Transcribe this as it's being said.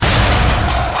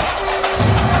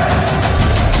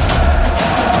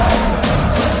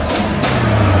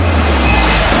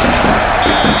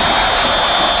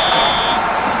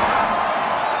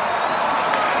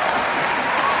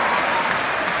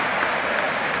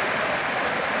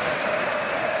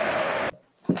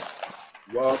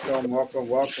Welcome.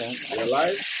 We're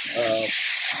live.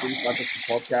 City Fantasy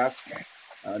Podcast.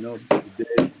 I know this is the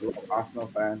day a lot of Arsenal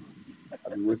fans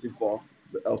have been waiting for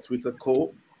the El Twitter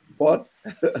Co. Pod.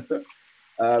 Before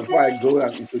I go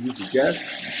and introduce the guest,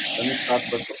 let me start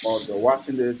first of all. If you're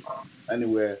watching this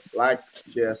anywhere, like,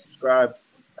 share, subscribe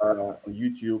on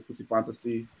YouTube, Footy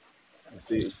Fantasy. You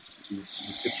see it's in the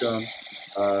description.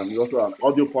 We also have an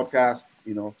audio podcast,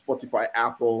 Spotify,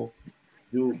 Apple.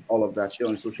 Do all of that. Share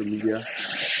on social media.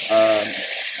 Um,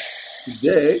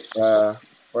 Today,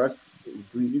 first,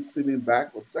 bringing Steven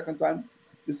back for the second time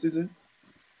this season.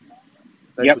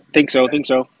 Thanks Yep, for think so.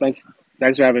 Thanks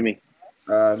for having me.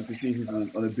 you can see he's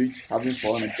on the beach having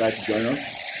fun, excited to join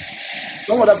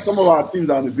us. Some of our teams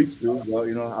are on the beach too, but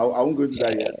I won't go into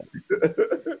that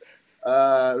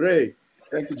yet. Ray,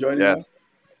 thanks for joining Yeah, us.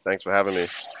 thanks for having me.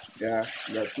 Yeah,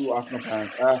 we got two Arsenal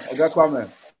fans. Oga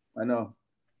Kwame, I know.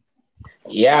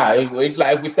 Yeah, it's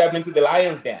like we stepped into the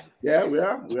Lions den. Yeah, we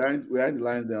are in the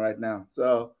Lions Den right now.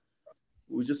 So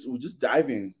we just dive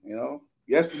in.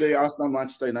 Yesterday Arsenal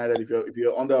Manchester United. If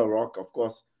you're under a rock, of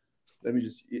course, let me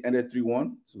just it ended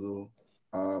 3-1 to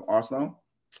Arsenal.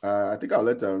 I think I'll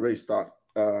let Ray start.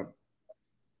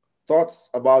 Thoughts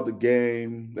about the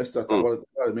game? Let's start. Mm. What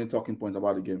are the main talking points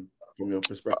about the game from your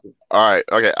perspective? All right,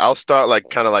 okay. I'll start like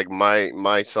kind of like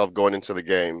myself going into the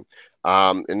game.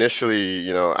 Initially,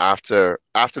 after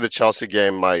the Chelsea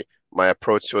game, my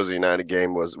approach towards the United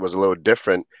game was a little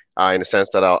different. In the sense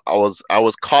that I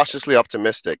was cautiously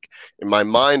optimistic. In my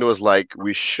mind was like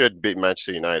we should beat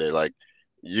Manchester United. Like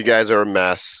you guys are a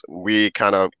mess. We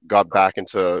kind of got back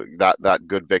into that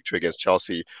good victory against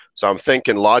Chelsea. So I'm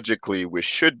thinking logically we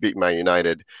should beat Man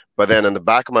United. But then in the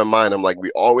back of my mind, I'm like, we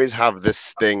always have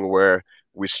this thing where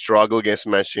we struggle against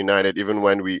Manchester United, even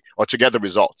when or to get the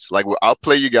results. Like we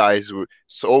outplay you guys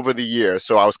so over the year.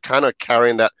 So I was kind of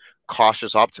carrying that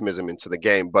cautious optimism into the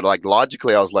game. But like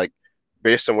logically, I was like,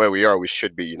 based on where we are, we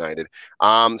should be United.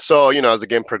 So as the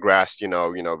game progressed,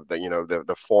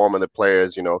 the form of the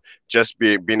players, just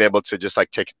being able to just like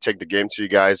take the game to you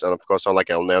guys, and of course, like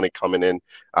El Nani coming in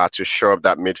to shore up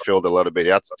that midfield a little bit.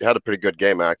 He had a pretty good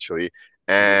game actually.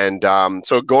 And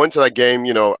so going to that game,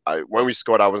 when we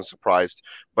scored, I wasn't surprised.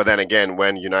 But then again,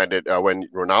 when when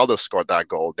Ronaldo scored that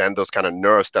goal, then those kind of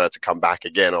nerves started to come back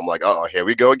again. I'm like, oh, here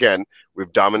we go again.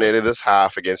 We've dominated this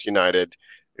half against United.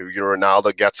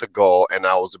 Ronaldo gets a goal, and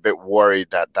I was a bit worried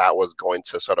that was going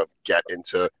to sort of get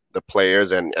into the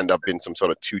players and end up being some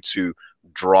sort of 2-2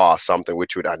 draw, something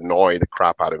which would annoy the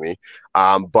crap out of me.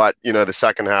 But the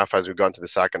second half, as we got into the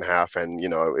second half, and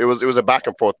it was a back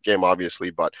and forth game, obviously,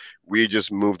 but we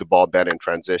just moved the ball better in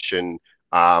transition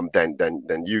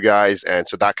than you guys, and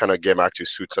so that kind of game actually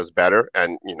suits us better,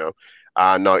 and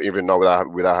not even know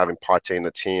without having Partey in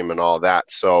the team and all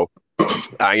that. So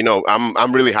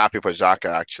I'm really happy for Xhaka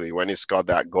actually. When he scored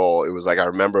that goal, it was like I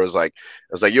remember it was like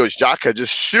yo, Xhaka,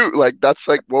 just shoot. Like that's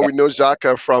like what we know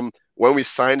Xhaka from when we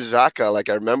signed Xhaka. Like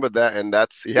I remember that, and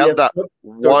he has that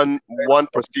one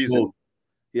per season.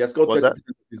 He has scored What's 30% that?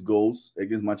 of his goals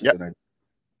against Yeah. Manchester United.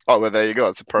 Oh, well, there you go.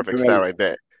 It's a perfect stat right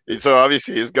there. So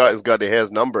obviously he's got De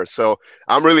Gea's number. So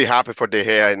I'm really happy for De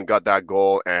Gea and got that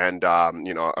goal. And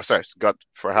happy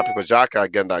for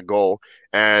Xhaka getting that goal.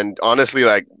 And honestly,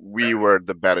 like we were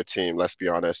the better team. Let's be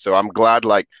honest. So I'm glad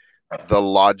like the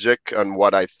logic and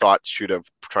what I thought should have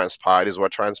transpired is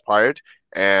what transpired.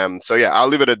 And so yeah, I'll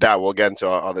leave it at that. We'll get into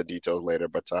other details later.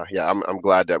 But yeah, I'm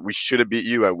glad that we should have beat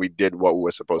you and we did what we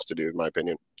were supposed to do, in my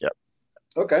opinion. Yeah.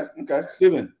 Okay.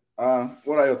 Steven,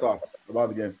 what are your thoughts about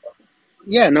the game?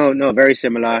 Yeah, no, very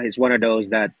similar. It's one of those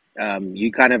that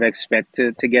you kind of expect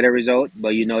to get a result,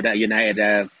 but you know that United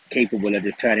are capable of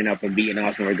just turning up and beating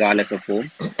Arsenal regardless of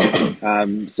form.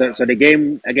 So the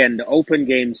game again, the open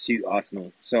games suit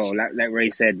Arsenal. So like Ray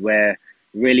said, we're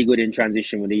really good in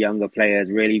transition with the younger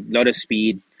players. Really, lot of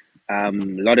speed, a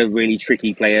lot of really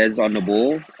tricky players on the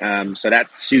ball. So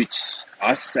that suits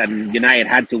us. And United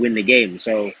had to win the game.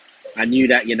 So I knew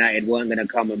that United weren't going to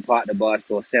come and park the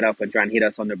bus or set up and try and hit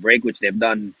us on the break, which they've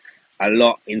done a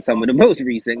lot in some of the most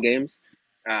recent games.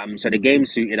 So the game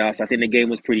suited us. I think the game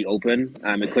was pretty open.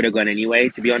 It could have gone anyway,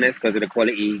 to be honest, because of the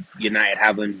quality United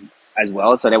haven't as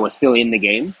well. So they were still in the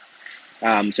game.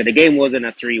 So the game wasn't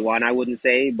a 3-1, I wouldn't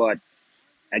say. But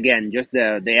again, just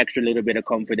the extra little bit of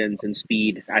confidence and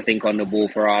speed, I think, on the ball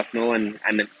for Arsenal. And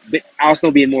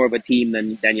Arsenal being more of a team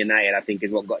than United, I think,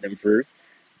 is what got them through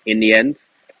in the end.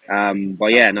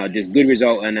 But yeah, no, just good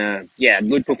result and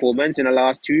good performance in the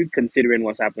last two, considering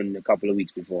what's happened a couple of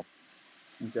weeks before.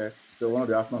 Okay. So one of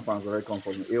the Arsenal fans already come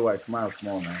from me. AY, smile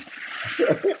small, man.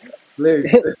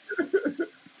 Please.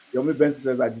 Yomi Benson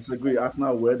says, I disagree.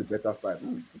 Arsenal were the better side.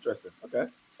 Interesting. Okay.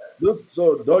 those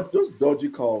dodgy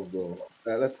calls though.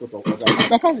 Let's go talk about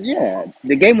that. Yeah,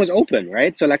 the game was open,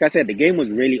 right? So, like I said, the game was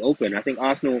really open. I think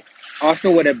Arsenal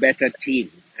were a better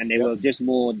team, and they Yep. were just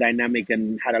more dynamic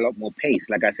and had a lot more pace.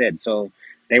 Like I said, so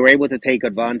they were able to take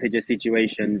advantage of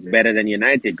situations better than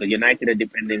United, because United are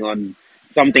depending on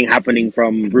something happening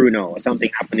from Bruno or something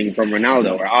happening from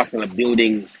Ronaldo, or Arsenal are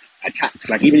building attacks.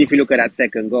 Like, even if you look at that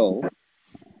second goal,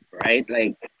 right?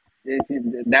 Like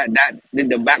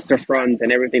the back to front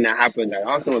and everything that happened. Like,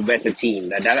 Arsenal a better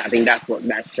team. I think that's what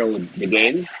that showed the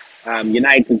game.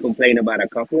 United can complain about a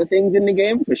couple of things in the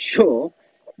game for sure,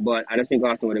 but I just think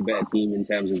Arsenal were the better team in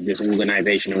terms of just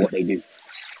organization and what they do.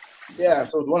 Yeah,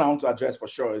 so the one I want to address for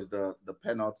sure is the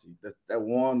penalty. That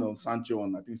one on Sancho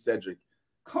and I think Cedric.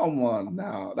 Come on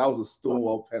now. That was a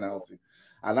stonewall penalty.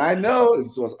 And I know it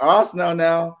was Arsenal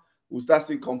now. We'll start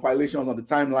seeing compilations on the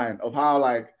timeline of how,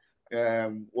 like,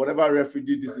 whatever referee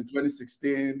did this in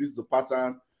 2016, this is a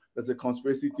pattern. There's a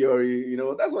conspiracy theory.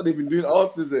 That's what they've been doing all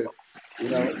season.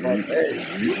 But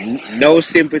hey. No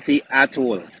sympathy at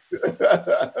all.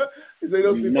 Is there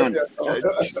no sympathy None. at all?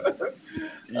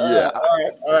 Yeah.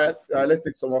 All right. Let's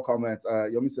take some more comments.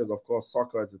 Yomi says, of course,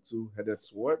 soccer is a two-headed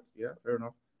sword. Yeah, fair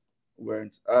enough.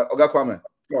 Weren't. Oga Kwame,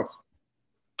 thoughts?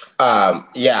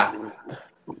 Yeah.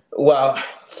 Well,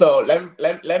 so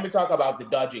let me talk about the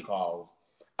dodgy calls.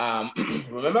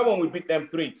 Remember when we beat them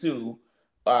 3-2?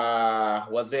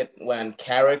 Was it when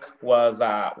Carrick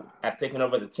had taken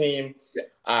over the team?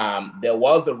 There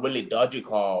was a really dodgy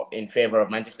call in favor of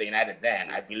Manchester United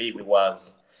then. I believe it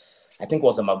was a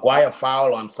Maguire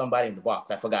foul on somebody in the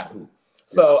box. I forgot who.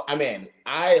 So I mean,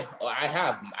 I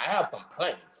have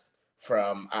complaints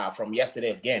from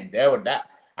yesterday's game. There were that.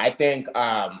 I think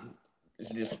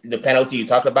the penalty you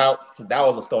talked about, that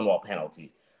was a stonewall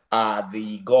penalty.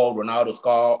 The goal Ronaldo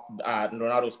scored,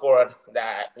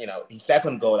 that, the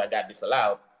second goal that got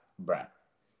disallowed, bruh.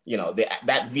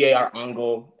 That VAR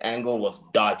angle was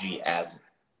dodgy as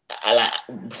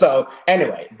so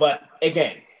anyway, but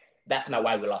again, that's not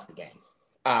why we lost the game.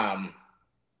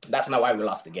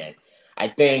 I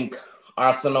think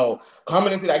Arsenal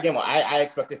coming into that game, I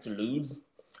expected to lose.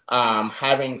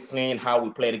 Having seen how we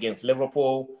played against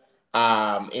Liverpool,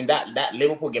 in that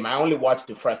Liverpool game, I only watched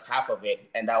the first half of it,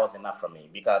 and that was enough for me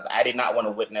because I did not want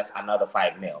to witness another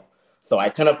 5-0. So I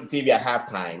turned off the TV at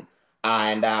halftime,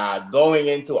 and going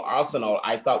into Arsenal,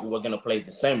 I thought we were going to play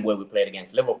the same way we played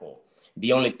against Liverpool.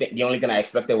 The only thing I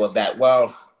expected was that,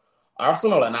 well,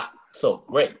 Arsenal are not so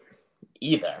great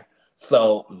either,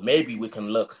 so maybe we can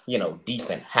look,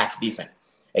 decent, half decent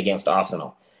against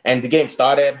Arsenal. And the game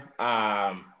started,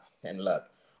 and look,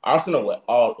 Arsenal were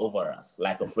all over us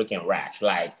like a freaking rash.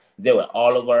 Like, they were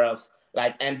all over us.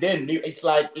 Like, and they knew it's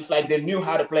like they knew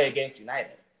how to play against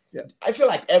United. Yeah. I feel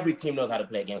like every team knows how to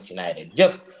play against United.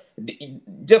 Just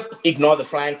ignore the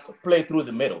flanks, play through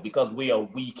the middle because we are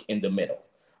weak in the middle.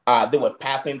 They were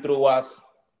passing through us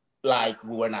like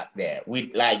we were not there.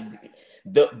 We like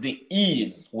the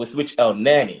ease with which El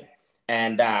Neni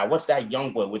and what's that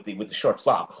young boy with the short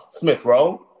socks, Smith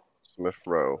Rowe.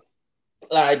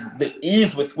 Like the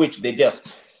ease with which they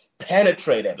just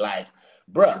penetrated, like,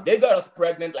 bruh, they got us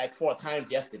pregnant like 4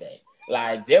 times yesterday.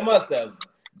 Like, they must have,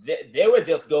 they were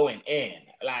just going in,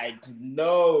 like,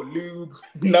 no lube,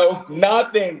 no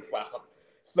nothing.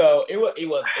 So it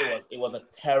was a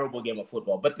terrible game of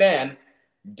football. But then,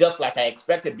 just like I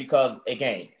expected, because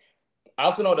again,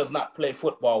 Arsenal does not play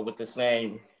football with the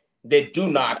same. They do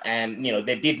not, and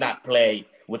they did not play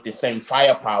with the same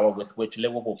firepower with which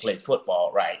Liverpool plays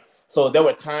football, right? So there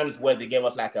were times where they gave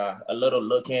us like a little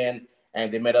look in, and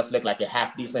they made us look like a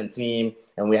half decent team,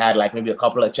 and we had like maybe a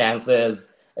couple of chances.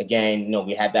 Again,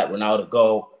 we had that Ronaldo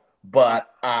goal,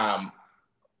 but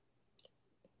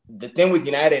the thing with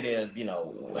United is,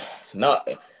 not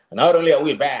only are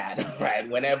we bad, right?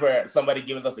 Whenever somebody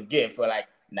gives us a gift, we're like,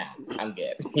 nah, I'm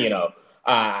good.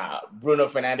 Bruno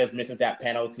Fernandes misses that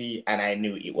penalty, and I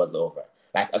knew it was over.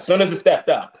 Like, as soon as he stepped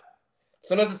up,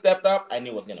 I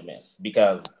knew he was gonna miss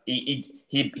because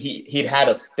he'd had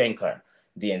a stinker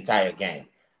the entire game.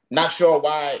 Not sure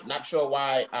why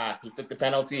he took the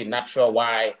penalty. Not sure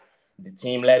why the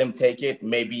team let him take it.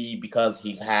 Maybe because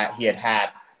he had had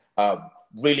a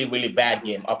really, really bad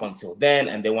game up until then,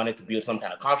 and they wanted to build some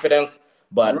kind of confidence.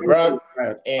 But bro,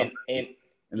 in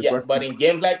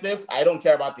games like this, I don't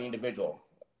care about the individual.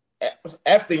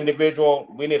 F the individual,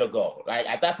 we need a goal. Like,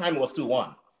 at that time, it was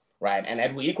 2-1, right? And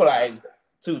had we equalized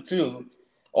 2-2,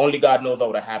 only God knows what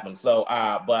would have happened. So,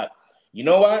 but you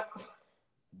know what?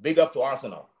 Big up to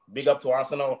Arsenal.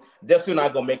 They're still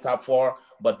not going to make top 4,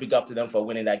 but big up to them for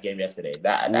winning that game yesterday.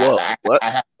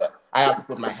 I have to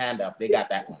put my hand up. They got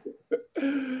that one.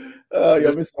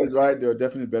 Your Mr. is right. They're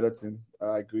definitely a better team.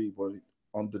 I agree. But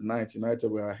on the night, United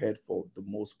were ahead for the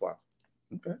most part.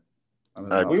 Okay. I don't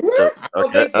know. We were? I don't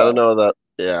Okay, think I don't so. know that.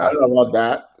 I Yeah, don't know about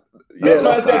that. This Yeah,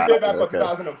 man said payback for okay.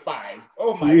 2005.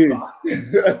 Oh my please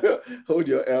God. hold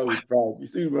your L with pride. You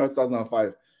see, remember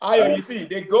 2005. Ayo, you see,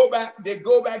 they go back to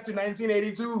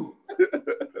 1982.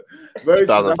 Very soon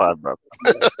 2005, bro.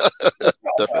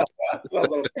 Definitely.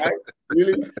 2005.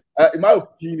 Really? In my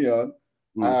opinion,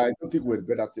 Mm. I don't think we're a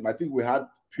better team. I think we had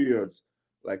periods.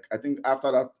 Like, I think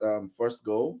after that first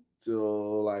goal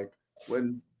till like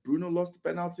when Bruno lost the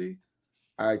penalty,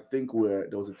 I think there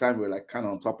was a time we were like kind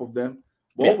of on top of them.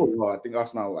 But Yeah. overall, I think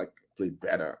Arsenal like played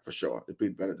better for sure. They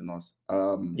played better than us.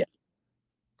 Yeah.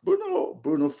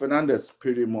 Bruno Fernandes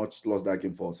pretty much lost that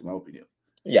game for us, in my opinion.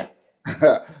 Yeah.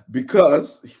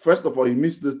 Because first of all, he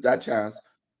missed that chance.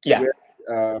 Yeah.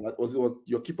 Where was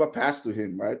your keeper passed to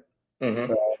him, right?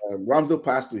 Mm-hmm. Ramsdale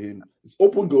passed to him. It's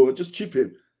open goal, just chip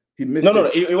him. He missed No,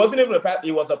 it. it wasn't even a pass.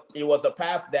 It was a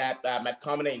pass that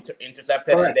McTominay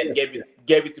intercepted Correct, and then yes.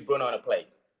 gave it to Bruno on a play.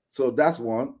 So that's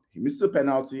one. He missed the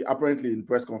penalty. Apparently, in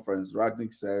press conference,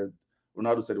 Ragnick said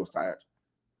Ronaldo said he was tired.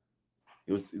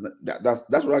 That's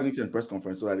what Ragnick said in press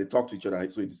conference. So that they talked to each other.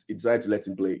 So he decided to let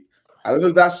him play. I don't know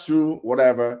if that's true.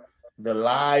 Whatever. The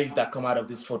lies that come out of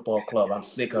this football club, I'm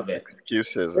sick of it.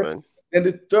 Excuses, man. And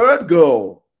the third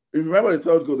goal, if you remember the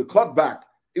third goal, the cutback,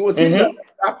 it was him that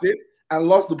tapped it and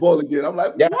lost the ball again. I'm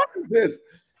like, what is this?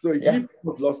 So he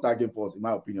lost that game for us, in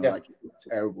my opinion. Like, it was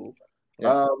terrible.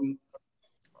 Yeah.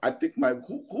 I think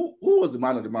who was the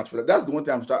man of the match for that? That's the one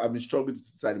thing I've been struggling to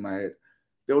decide in my head.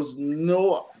 There was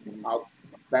no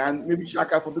outstanding. Maybe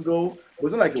Xhaka for the goal. It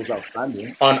wasn't like it was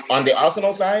outstanding. On the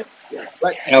Arsenal side? Yeah.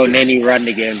 Like El Neni ran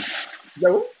the game. Is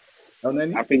that who? El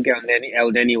Neni? I think El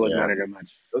Neni was man of the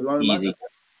match. Was man of the Easy. match?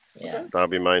 Yeah. That'll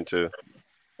be mine too.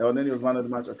 El Neni was man of the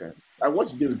match. Okay. I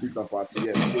watched the game in bits and parts. So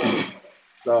yeah.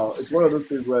 So it's one of those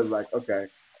things where it's like, okay,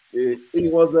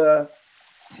 it was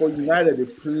for United, they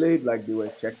played like they were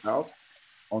checked out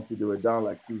until they were down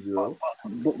like 2-0.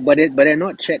 But they're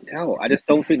not checked out. I just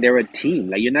don't think they're a team.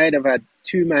 Like United have had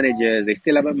 2 managers. They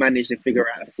still haven't managed to figure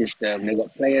out a system. They've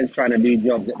got players trying to do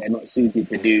jobs that they're not suited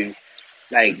to do.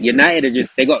 Like United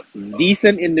they got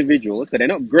decent individuals, but they're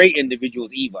not great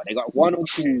individuals either. They got 1 or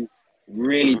 2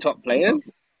 really top players.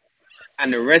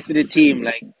 And the rest of the team,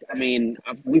 like, I mean,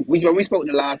 when we spoke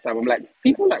the last time, I'm like,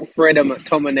 people like Fred and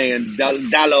McTominay and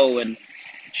Dallo and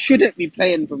shouldn't be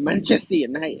playing for Manchester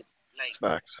United. Like,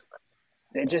 Facts.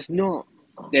 they're just not.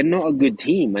 They're not a good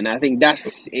team, and I think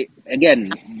that's it.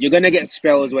 Again, you're gonna get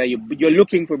spells where you're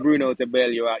looking for Bruno to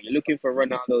bail you out. You're looking for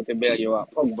Ronaldo to bail you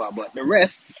out, Pogba, but the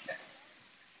rest,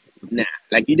 nah.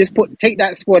 Like you just take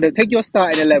that squad, take your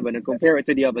starting 11 and compare it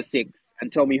to the other 6,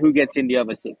 and tell me who gets in the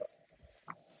other 6.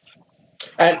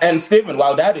 And Stephen,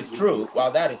 while that is true,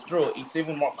 it's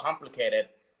even more complicated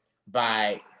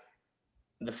by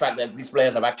the fact that these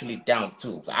players have actually down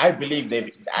tools. I believe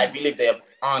they have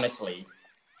honestly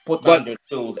put down their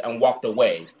tools and walked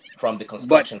away from the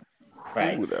construction.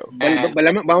 Right. But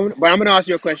I'm going to ask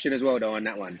you a question as well, though, on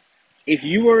that one. If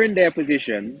you were in their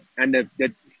position and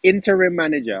the interim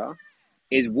manager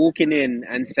is walking in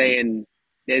and saying,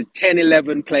 there's 10,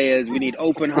 11 players, we need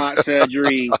open heart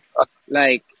surgery,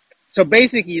 like, so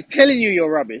basically he's telling you you're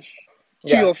rubbish.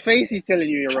 To your face, he's telling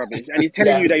you you're rubbish. And he's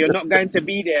telling you that you're not going to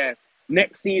be there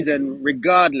next season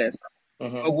regardless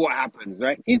of what happens,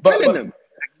 right? He's telling them.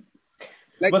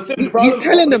 Like, he's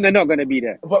telling them they're not going to be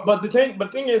there. But the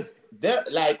thing is,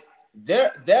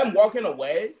 them walking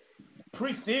away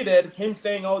preceded him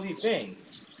saying all these things.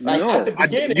 Like at the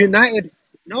beginning, United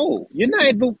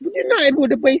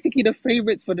were basically the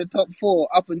favourites for the top 4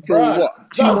 up until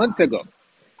 2 months ago.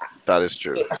 That is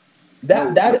true.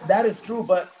 That is true,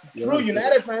 but true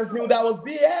United fans knew that was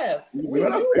BS. We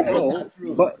knew that was not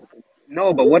true. But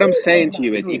what I'm saying to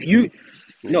you is,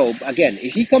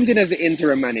 if he comes in as the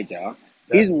interim manager,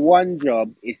 his one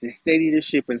job is to steady the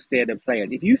ship and steer the players.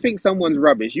 If you think someone's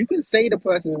rubbish, you can say the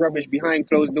person's rubbish behind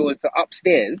closed doors to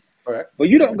upstairs, but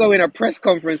you don't go in a press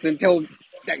conference and tell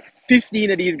like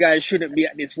 15 of these guys shouldn't be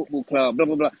at this football club, blah,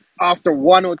 blah, blah, after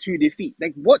 1 or 2 defeats.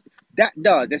 Like what that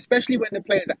does, especially when the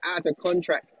players are out of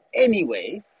contract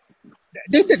anyway,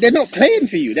 they're not playing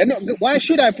for you. They're not. Why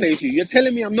should I play for you? You're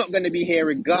telling me I'm not going to be here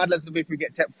regardless of if we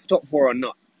get top 4 or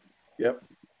not. Yep.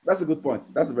 That's a good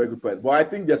point. That's a very good point. But I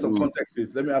think there's some context to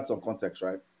it. Let me add some context,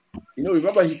 right?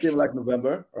 Remember he came like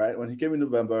November, right? When he came in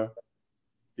November,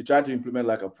 he tried to implement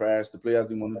like a press. The players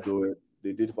didn't want to do it.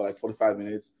 They did it for like 45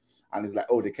 minutes. And he's like,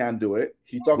 oh, they can't do it.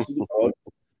 He talks to the board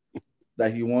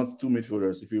that he wants 2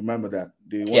 midfielders, if you remember that.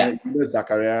 They wanted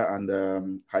Zakaria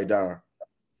and Haidara.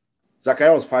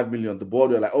 Zakaria was 5 million. The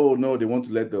board were like, oh no, they want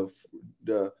to let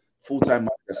the full-time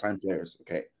manager sign players.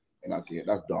 Okay. I'm like, yeah,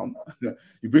 that's dumb.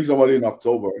 You bring somebody in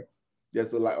October,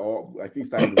 there's like, oh, I think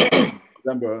starting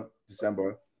November,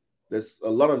 December. There's a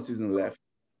lot of the season left.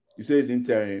 You say it's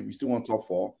interim, you still want top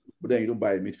 4, but then you don't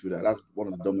buy a midfielder. That's one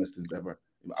of the dumbest things ever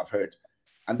I've heard.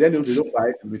 And then they don't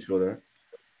buy a midfielder.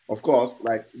 Of course,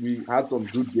 like we had some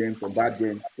good games, some bad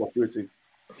games, fluctuating.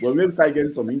 When we started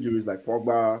getting some injuries like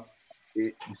Pogba,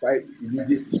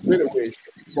 immediately straight away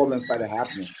problems started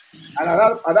happening. And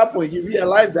at that point, he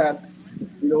realized that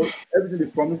everything they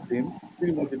promised him,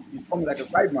 pretty much he's coming like a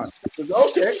sideman. He said,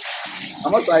 okay,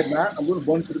 I'm a sideman, I'm going to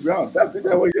burn to the ground. That's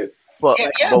literally what he did. Well,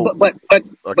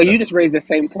 But you just raised the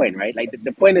same point, right? Like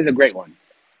the point is a great one.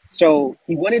 So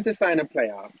he wanted to sign a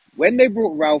player. When they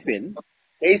brought Ralph in,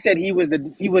 they said he was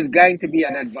going to be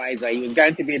an advisor. He was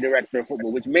going to be a director of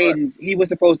football, which means he was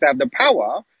supposed to have the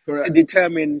power to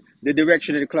determine the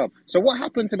direction of the club. So what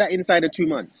happened to that inside of 2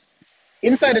 months?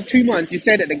 Inside of 2 months, you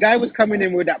said that the guy was coming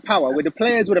in with that power, where the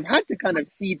players would have had to kind of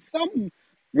cede some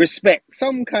respect,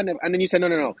 some kind of, and then you said,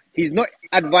 no. He's not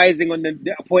advising on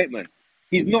the appointment.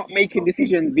 He's not making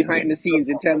decisions behind the scenes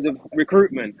in terms of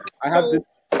recruitment. I had this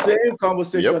same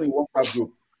conversation in WhatsApp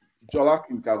group.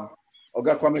 Jolakin can,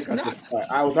 Oga Kwame can.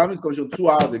 I was having this conversation 2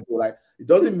 hours ago. Like, it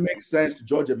doesn't make sense to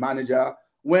judge a manager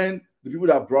when the people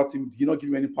that brought him did not give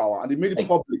him any power, and they made it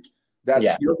public that he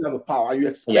doesn't have the power, and you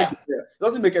expect it. It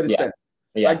doesn't make any sense.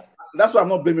 Like, that's why I'm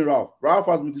not blaming Ralph. Ralph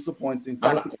has been disappointing.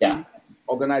 Tactically,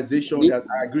 organization, that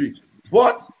I agree.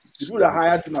 But the people that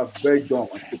hired him are very dumb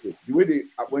and stupid. The way they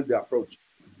went their approach,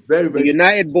 very, very. The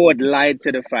United board lied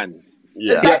to the fans.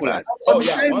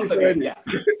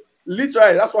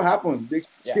 Literally, that's what happened. They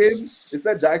came, they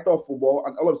said director of football,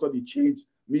 and all of a sudden he changed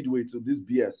midway to this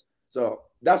BS. So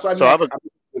that's why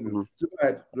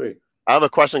Great. I have a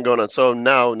question going on. So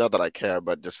now, not that I care,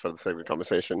 but just for the sake of the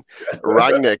conversation,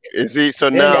 Rangnick, is he? So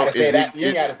now, you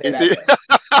ain't got to say that.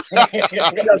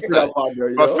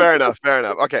 But fair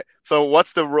enough. Okay, so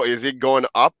what's the role? Is he going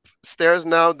upstairs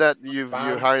now that you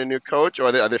hired a new coach, or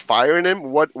are they firing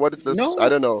him? What is the? No. I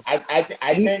don't know. I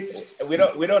think we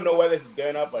don't know whether he's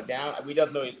going up or down. We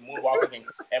just know he's moonwalking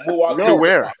and moonwalking. No,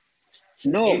 where?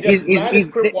 No, he's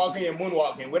crip walking and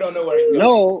moonwalking. We don't know where he's going.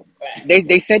 No,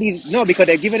 they said he's because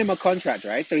they're giving him a contract,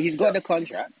 right? So he's got the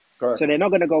contract. Correct. So they're not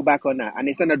going to go back on that, and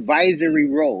it's an advisory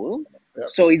role. Yep.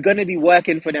 So he's going to be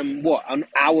working for them on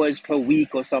hours per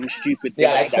week or some stupid thing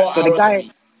like that. So the guy,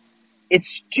 it's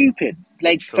stupid.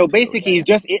 Like so, basically,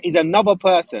 he's another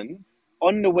person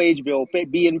on the wage bill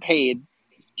being paid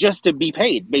just to be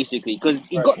paid, basically, because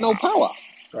he got no power.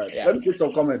 Right. Yeah. Let me take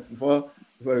some comments before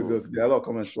we go. There are a lot of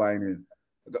comments flying in.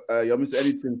 You miss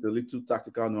anything the little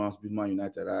tactical nuance with Man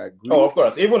United. I agree. Oh, of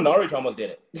course. Even Norwich almost did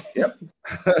it. Yep.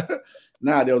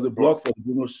 There was a block for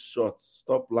Bruno shot.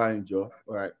 Stop lying, Joe.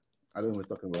 All right. I don't know what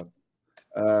he's talking about.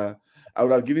 I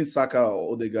would have given Saka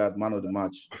or Odegaard man of the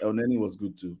match. El Neni was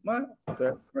good too.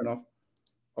 Fair enough.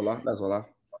 That's Ola.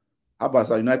 How about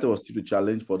United was still a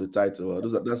challenge for the title?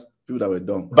 That's people that were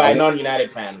dumb. By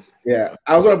non-United fans. Yeah.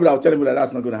 I was telling you that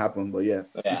that's not going to happen, but yeah.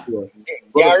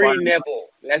 Gary Neville.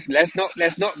 Let's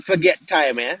not forget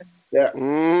time, man. Yeah.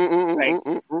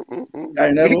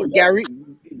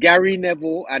 Gary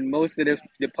Neville and most of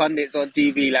the pundits on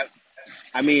TV, like,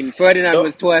 I mean, Ferdinand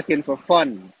was twerking for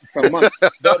fun for months.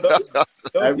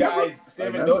 Those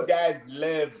guys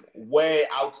live way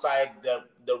outside the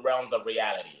realms of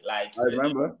reality. Like, I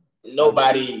remember.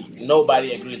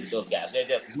 Nobody agrees with those guys. They're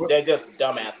just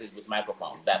dumbasses with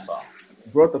microphones. That's all.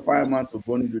 Brought the fireman to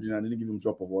Bonnie Goodin and didn't give him a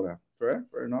drop of water. Fair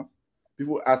enough.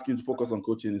 People ask him to focus on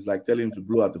coaching. It's like telling him to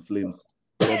blow out the flames.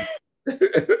 I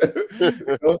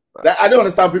don't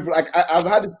understand people. Like I've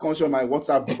had this conversation on my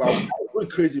WhatsApp group. I was going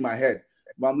crazy in my head,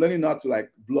 but I'm learning not to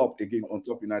like blow up again on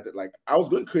top United. Like I was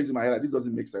going crazy in my head. Like, this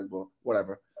doesn't make sense, but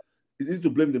whatever. It's easy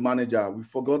to blame the manager. We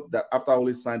forgot that after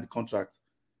Ole signed the contract,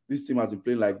 this team has been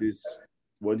playing like this.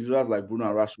 When individuals like Bruno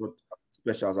and Rashford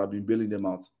specials have been bailing them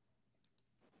out.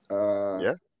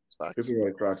 Paper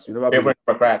for cracks. Paper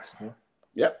for cracks.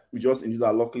 Yeah, we just injured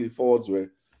our luckily forwards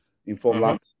were in form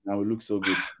last and we look so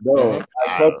good. No,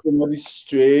 I caught so many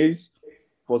strays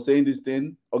for saying this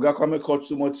thing. Oga Kwame caught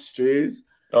so much strays.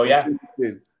 Oh yeah.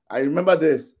 I remember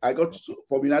this. I got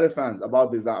from United fans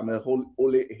about this that I'm a whole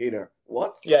Ole hater.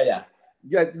 What? Yeah.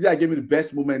 That gave me the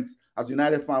best moments as a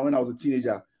United fan when I was a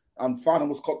teenager. Fan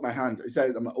almost caught my hand. He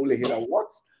said I'm an Ole hater. What?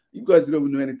 You guys don't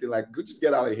even know anything. Like, just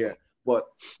get out of here. But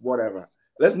whatever.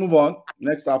 Let's move on.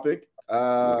 Next topic.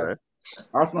 Okay.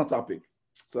 Arsenal topic.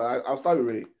 So I'll start with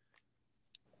Ray.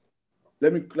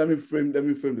 Let me frame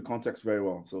the context very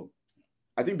well. So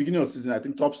I think beginning of the season, I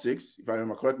think top 6, if I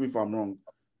remember, correct me if I'm wrong,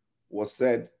 was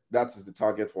said that is the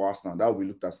target for Arsenal. That will be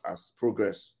looked as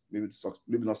progress, maybe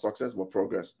not success, but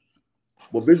progress.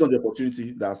 But based on the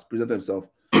opportunity that's presented themselves,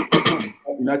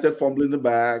 United fumbling the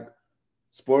bag,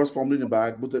 Spurs fumbling the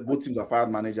bag. Both teams are fired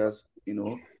managers.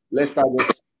 Leicester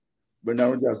just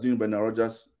Brendan Rodgers doing Brendan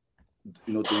Rodgers,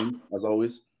 thing as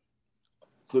always.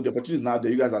 So the opportunity is now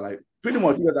there. You guys are like pretty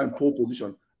much you guys are in pole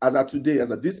position as at today,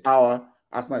 as at this hour.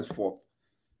 Arsenal is fourth.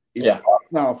 If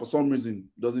Arsenal for some reason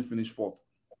doesn't finish fourth,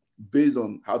 based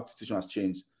on how the situation has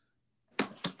changed, you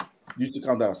used to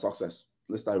count that as success.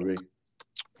 Let's start Ray.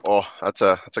 Oh, that's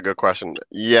a good question.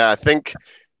 Yeah, I think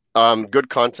good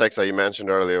context that you mentioned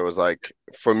earlier was like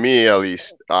for me at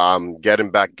least,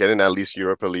 getting at least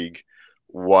Europa League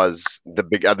was at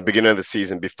the beginning of the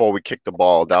season before we kicked the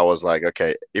ball. That was like,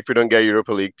 okay, if we don't get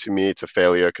Europa League, to me it's a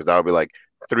failure because that would be like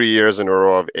 3 years in a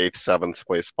row of 8th, 7th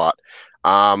place spot.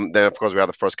 Then of course we had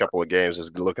the first couple of games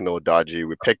just looking a little dodgy.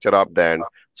 We picked it up then,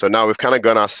 so now we've kind of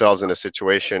got ourselves in a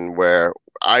situation where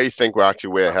I think we're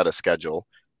actually way ahead of schedule.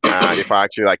 And if I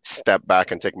actually like step back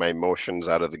and take my emotions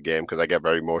out of the game, because I get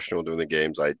very emotional during the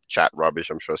games, I chat rubbish.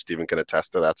 I'm sure Stephen can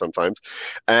attest to that sometimes.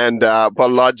 And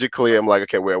but logically, I'm like,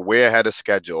 okay, we're way ahead of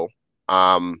schedule.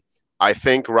 I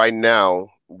think right now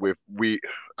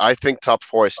I think top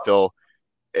 4 is still.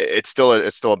 It's still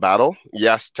a battle.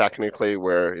 Yes, technically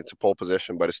it's a pole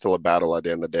position, but it's still a battle at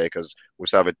the end of the day because we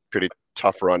still have a pretty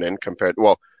tough run in compared.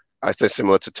 Well, I say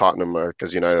similar to Tottenham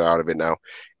because United are out of it now.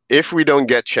 If we don't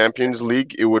get Champions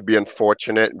League, it would be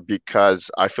unfortunate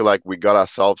because I feel like we got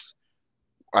ourselves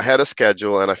ahead of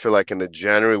schedule, and I feel like in the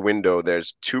January window,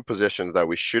 there's 2 positions that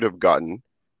we should have gotten,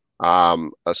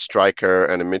 a striker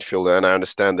and a midfielder. And I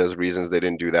understand there's reasons they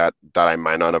didn't do that I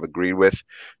might not have agreed with,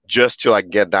 just to like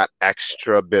get that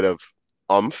extra bit of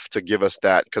oomph to give us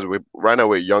that because right now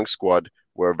we're a young squad,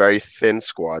 we're a very thin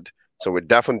squad, so we're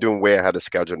definitely doing way ahead of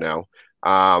schedule now.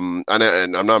 And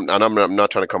I'm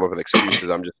not trying to come up with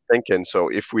excuses. I'm just thinking. So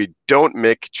if we don't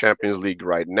make Champions League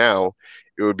right now,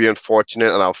 it would be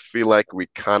unfortunate, and I'll feel like we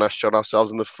kind of shot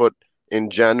ourselves in the foot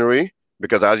in January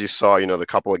because, as you saw, the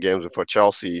couple of games before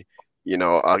Chelsea,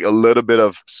 a little bit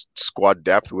of squad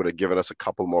depth would have given us a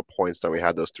couple more points than we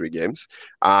had those 3 games.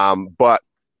 But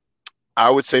I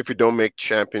would say if we don't make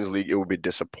Champions League, it would be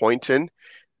disappointing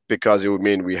because it would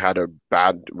mean we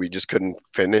just couldn't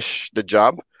finish the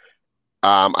job.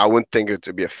 I wouldn't think it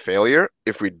to be a failure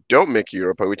if we don't make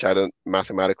Europa, which I don't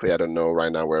know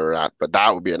right now where we're at, but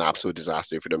that would be an absolute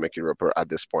disaster if we don't make Europa at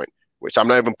this point, which I'm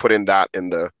not even putting that in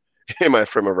my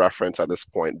frame of reference at this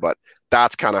point, but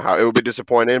that's kind of how it would be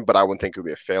disappointing, but I wouldn't think it would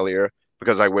be a failure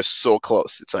because we're so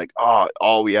close. It's like,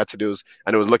 all we had to do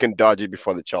and it was looking dodgy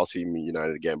before the Chelsea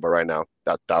United game, but right now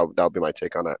that would be my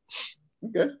take on that.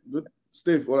 Okay, good.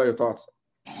 Steve, what are your thoughts?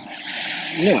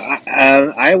 No,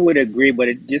 I would agree, but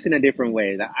just in a different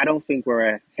way. I don't think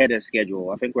we're ahead of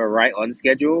schedule. I think we're right on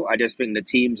schedule. I just think the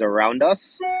teams around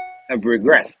us have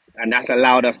regressed, and that's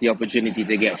allowed us the opportunity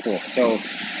to get fourth. So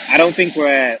I don't think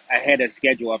we're ahead of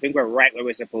schedule. I think we're right where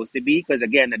we're supposed to be because,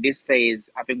 again, at this phase,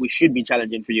 I think we should be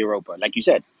challenging for Europa, like you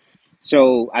said.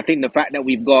 So I think the fact that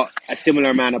we've got a similar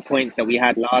amount of points that we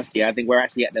had last year, I think we're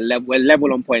actually at the level. We're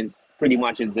level on points pretty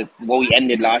much as just what we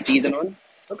ended last season on.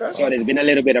 Okay. So there's been a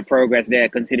little bit of progress there,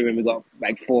 considering we got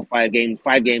like 5 games,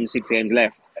 6 games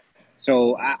left.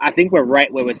 So I think we're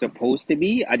right where we're supposed to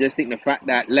be. I just think the fact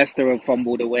that Leicester have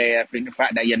fumbled away, I think the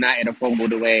fact that United have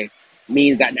fumbled away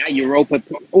means that now Europa,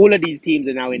 all of these teams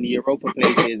are now in the Europa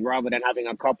places rather than having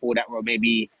a couple that were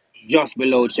maybe just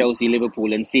below Chelsea,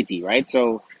 Liverpool and City, right?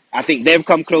 So I think they've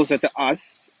come closer to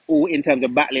us all in terms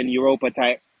of battling Europa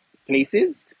type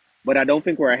places, but I don't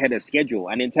think we're ahead of schedule.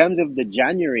 And in terms of the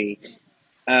January,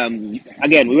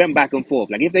 again, we went back and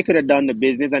forth. Like if they could have done the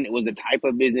business and it was the type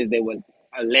of business they were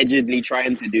allegedly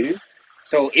trying to do.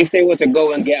 So if they were to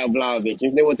go and get a Vlahovic,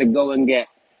 if they were to go and get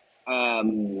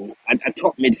a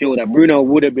top midfielder, Bruno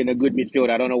would have been a good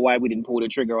midfielder. I don't know why we didn't pull the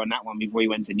trigger on that one before he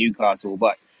went to Newcastle,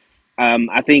 but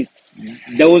I think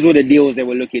those were the deals they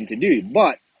were looking to do.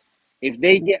 But if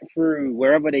they get through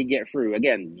wherever they get through,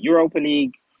 again, Europa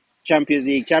League, Champions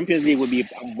League would be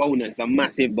a bonus, a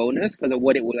massive bonus because of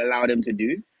what it will allow them to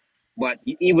do. But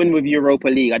even with Europa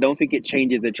League, I don't think it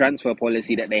changes the transfer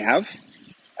policy that they have.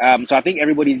 So I think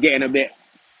everybody's getting a bit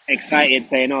excited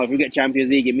saying, if we get Champions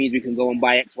League, it means we can go and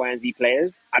buy X, Y, and Z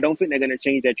players. I don't think they're going to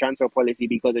change their transfer policy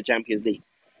because of Champions League.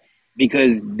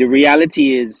 Because the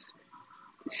reality is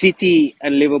City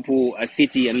and Liverpool are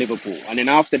City and Liverpool. And then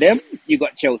after them, you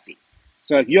got Chelsea.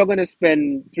 So if you're going to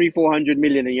spend 300-400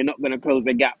 million and you're not going to close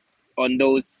the gap on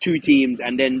those 2 teams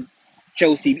and then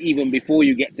Chelsea even before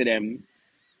you get to them,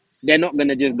 they're not going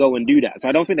to just go and do that. So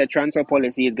I don't think their transfer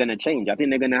policy is going to change. I think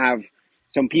they're going to have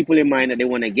some people in mind that they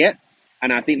want to get,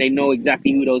 and I think they know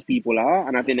exactly who those people are,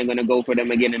 and I think they're going to go for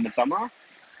them again in the summer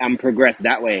and progress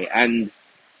that way. And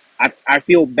I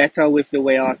feel better with the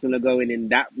way Arsenal are going in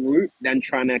that route than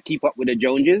trying to keep up with the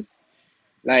Joneses,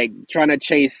 like trying to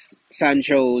chase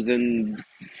Sancho's and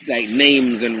like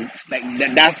names and like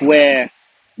that's where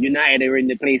United are in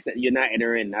the place that United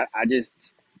are in.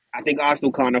 I think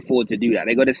Arsenal can't afford to do that.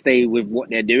 They got to stay with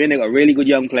what they're doing. They got really good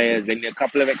young players. They need a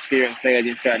couple of experienced players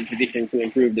in certain positions to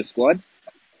improve the squad.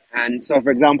 And so,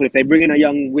 for example, if they bring in a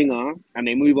young winger and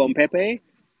they move on Pepe,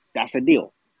 that's a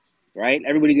deal. Right?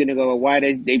 Everybody's going to go, well, why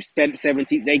they've spent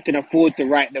 17, they can afford to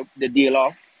write the deal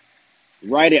off.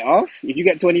 Write it off. If you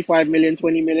get 25 million,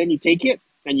 20 million, you take it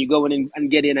and you go in and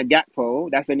get in a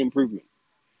Gakpo, that's an improvement.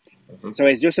 Mm-hmm. So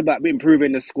it's just about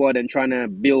improving the squad and trying to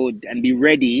build and be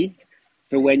ready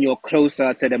for when you're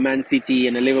closer to the Man City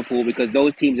and the Liverpool, because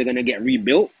those teams are going to get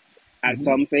rebuilt at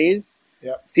some phase.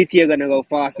 Yep. City are going to go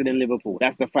faster than Liverpool.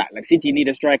 That's the fact. Like City need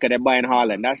a striker, they're buying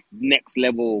Haaland. That's next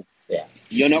level. Yeah.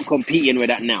 You're not competing with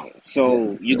that now.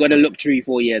 So you got to look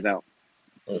 3-4 years out.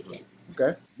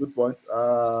 Okay, good point.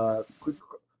 Quick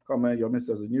comment. Your miss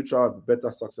as a neutral have better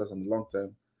success in the long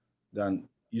term than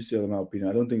UCL, in my opinion.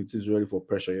 I don't think it is ready for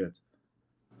pressure yet.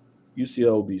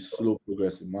 UCL will be slow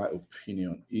progress, in my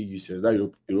opinion. UCL, is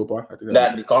that Europa? I think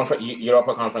that the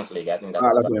Europa Conference League. I think that's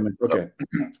what I meant. Okay.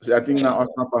 So I think now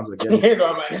Arsenal fans are getting.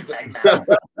 It's like now.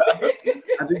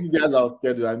 I think you guys are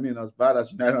scheduled. I mean, as bad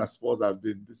as United and Spurs have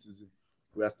been this season,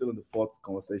 we are still in the fourth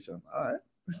conversation. All right.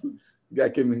 The guy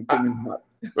came in hot.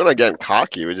 We're not getting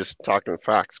cocky. We're just talking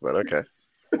facts, but okay.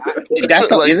 That's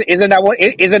not, isn't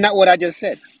that what I just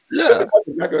said? Yeah.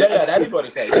 Yeah, that is what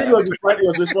he said. I think he was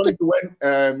responding to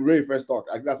when Ray first talked.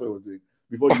 I think that's what he was doing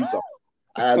before you talk.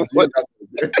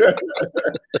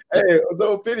 Hey,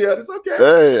 so opinion, it's okay.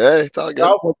 Hey, it's all good.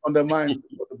 That was on the mind.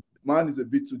 Man is a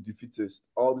bit too defeatist.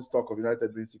 All this talk of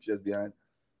United being 6 years behind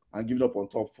and giving up on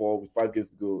top 4 with 5 games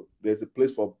to go. There's a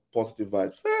place for positive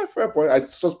vibes. Fair point. I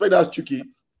suspect that's Chucky.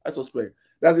 That's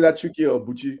either Chucky or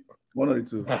Bucci. One of the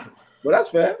two. But that's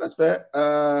fair.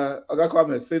 Oga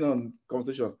Kwame, staying on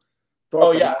conversation.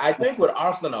 I think with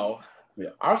Arsenal,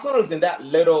 Arsenal is in that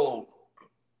little,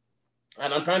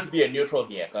 and I'm trying to be a neutral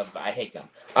here because I hate them.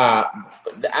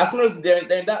 The Arsenal, they're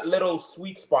in that little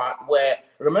sweet spot where,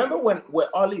 remember where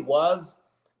Oli was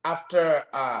after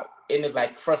in his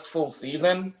like first full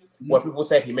season, where people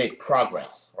said he made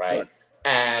progress, right?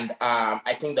 And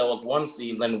I think there was one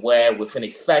season where we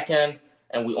finished second,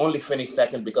 and we only finished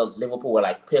second because Liverpool were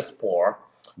like piss poor.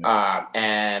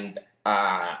 And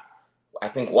I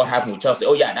think what happened with Chelsea,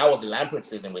 that was the Lampard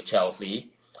season with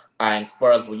Chelsea. And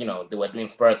Spurs, they were doing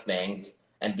Spurs things.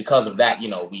 And because of that,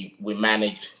 we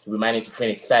managed to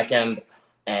finish second,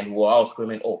 and we were all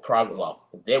screaming, progress. Well,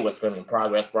 they were screaming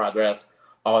progress,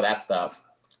 all that stuff.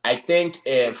 I think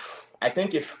if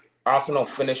Arsenal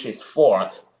finishes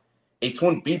fourth, it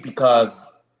won't be because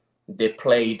they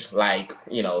played like,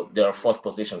 they're a fourth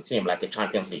position team, like a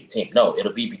Champions League team. No,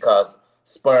 it'll be because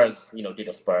Spurs, did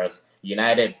the Spurs.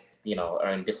 United, are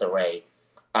in disarray.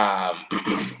 And,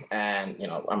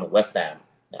 West Ham.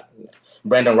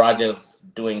 Brendan Rodgers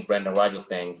doing Brendan Rodgers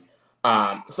things.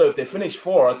 So if they finish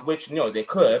fourth, which, they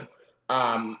could,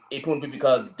 it won't be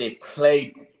because they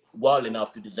played well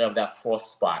enough to deserve that fourth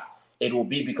spot. It will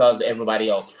be because everybody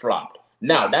else flopped.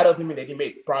 Now, that doesn't mean they didn't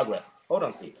make progress. Hold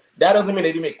on, Steve. That doesn't mean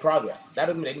they didn't make progress.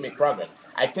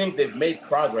 I think they've made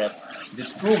progress. The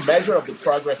true measure of the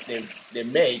progress they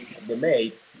made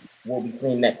will be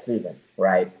seen next season,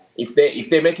 right? If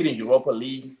they make it in Europa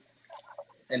League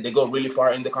and they go really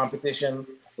far in the competition,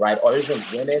 right, or even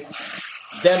win it,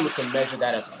 then we can measure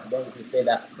that then we can say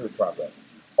that's true progress.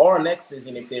 Or next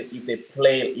season, if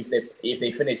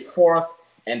they finish fourth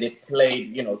and they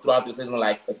played, throughout the season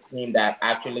like a team that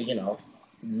actually,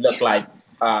 looked like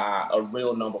a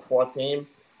real number 4 team,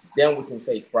 then we can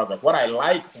say it's progress. What I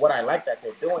like that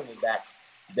they're doing is that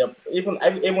they're even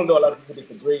though a lot of people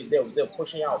disagree, they're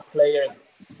pushing out players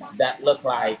that look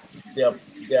like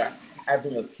they're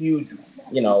having a huge,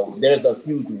 there's a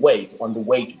huge weight on the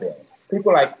wage bill.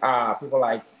 People like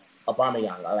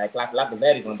Aubameyang, like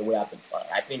Lacazette is on the way out.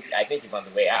 I think he's on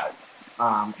the way out.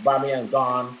 Aubameyang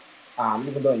gone.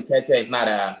 Even though Nketiah is not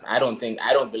I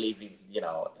don't believe he's,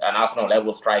 an Arsenal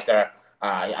level striker.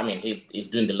 He's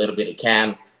doing the little bit he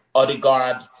can.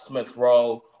 Odegaard, Smith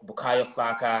Rowe, Bukayo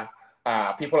Saka,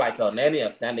 people like Elneny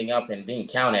are standing up and being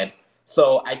counted.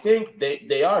 So I think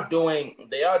they are doing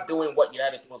what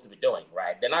United is supposed to be doing,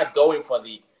 right? They're not going for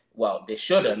they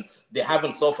shouldn't. They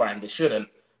haven't so far, and they shouldn't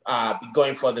be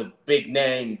going for the big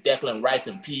name Declan Rice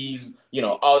and Peas,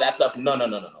 all that stuff.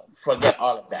 No. Forget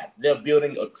all of that. They're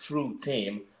building a true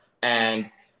team And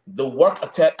the work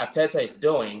Arteta is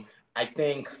doing, I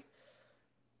think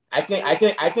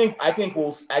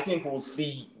we'll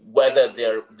see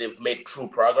whether they've made true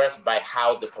progress by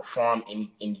how they perform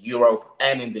in Europe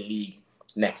and in the league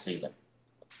next season.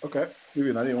 Okay,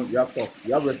 Steven, you have thoughts.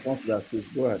 You have response to that, Steve.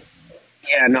 Go ahead.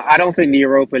 Yeah, no, I don't think the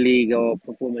Europa League or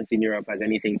performance in Europe has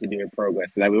anything to do with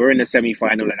progress. Like, we were in the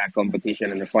semi-final of that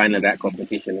competition and the final of that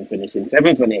competition and finishing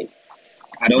 7th and 8th.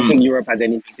 I don't think Europe has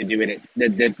anything to do with it.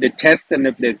 The test and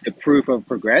the proof of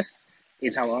progress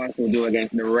is how Arsenal do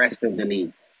against the rest of the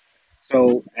league.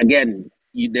 So again,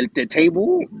 the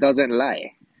table doesn't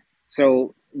lie.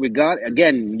 So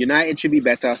United should be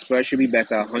better, Spurs should be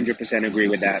better. 100% agree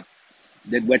with that.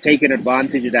 We're taking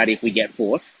advantage of that if we get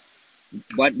fourth,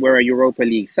 but we're a Europa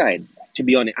League side. To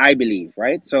be honest, I believe,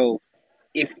 right? So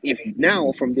if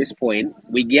now from this point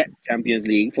we get Champions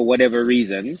League for whatever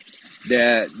reason,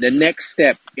 the next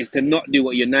step is to not do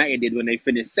what United did when they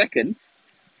finished second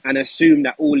and assume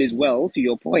that all is well, to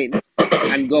your point,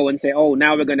 and go and say, oh,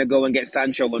 now we're going to go and get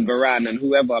Sancho and Varane and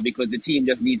whoever because the team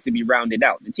just needs to be rounded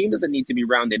out. The team doesn't need to be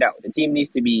rounded out. The team needs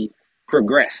to be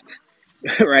progressed,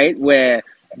 right? Where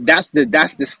that's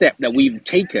the step that we've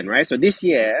taken, right? So this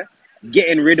year,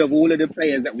 getting rid of all of the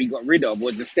players that we got rid of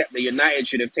was the step that United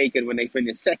should have taken when they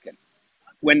finished second,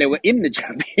 when they were in the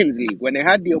Champions League, when they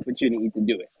had the opportunity to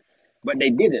do it. But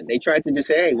they didn't. They tried to just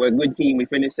say, hey, we're a good team. We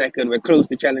finished second. We're close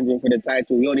to challenging for the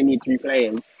title. We only need 3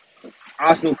 players.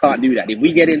 Arsenal can't do that. If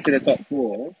we get into the top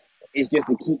 4, it's just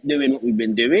to keep doing what we've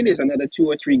been doing. It's another 2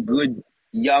 or 3 good,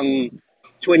 young,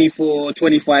 24,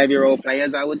 25-year-old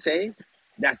players, I would say,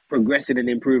 that's progressing and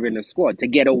improving the squad to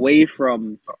get away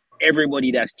from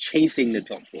everybody that's chasing the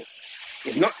top 4.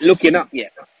 It's not looking up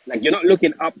yet. Like, you're not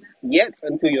looking up yet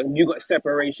until you got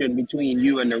separation between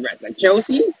you and the rest. Like,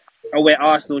 Chelsea are where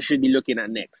Arsenal should be looking at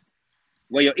next.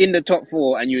 Where you're in the top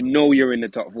 4 and you know you're in the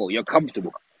top 4. You're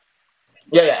comfortable.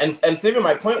 Yeah. And Stephen,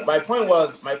 my point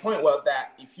was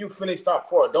that if you finish top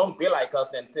 4, don't be like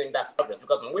us and think that's progress.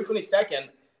 Because when we finished second,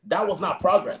 that was not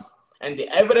progress. And the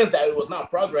evidence that it was not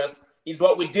progress is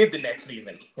what we did the next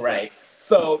season, right?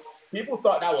 So people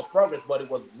thought that was progress, but it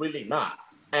was really not.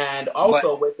 And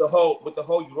also with the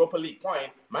whole Europa League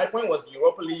point, my point was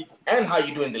Europa League and how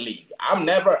you do in the league. I'm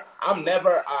never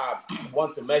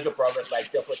want to measure progress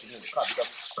like just what you do in the cup,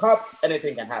 because cups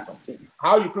anything can happen.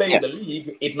 How you play in the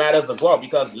league, it matters as well,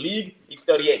 because league it's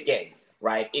 38 games,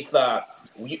 right? It's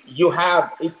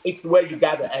it's where you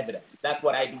gather evidence. That's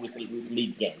what I do with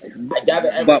league games. I gather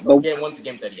evidence from game 1 to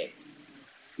game 38.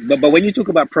 But when you talk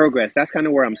about progress, that's kind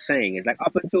of where I'm saying. It's like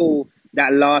up until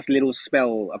that last little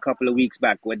spell a couple of weeks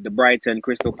back with the Brighton,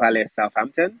 Crystal Palace,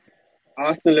 Southampton,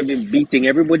 Arsenal have been beating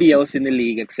everybody else in the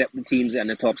league except the teams in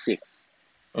the top 6.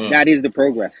 That is the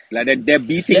progress. Like they're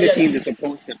beating the team they're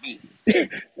supposed to beat.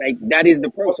 Like that is the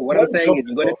progress. So what I'm saying is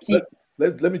you got to keep.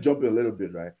 Let me jump in a little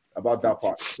bit, right, about that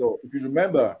part. So if you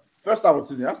remember, first half of the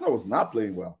season, Arsenal was not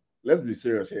playing well. Let's be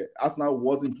serious here. Arsenal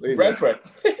wasn't playing Brentford.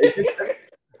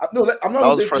 No, I'm not. That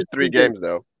was the first 3 games,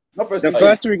 though. The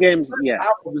first 3 games, yeah.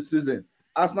 Half of the season,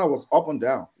 Arsenal was up and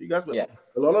down. You guys were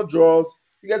a lot of draws.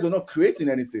 You guys were not creating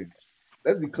anything.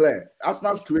 Let's be clear.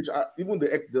 Arsenal's creation, even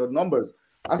the numbers,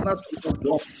 Arsenal's creation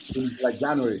dropped in like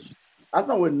January.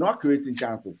 Arsenal were not creating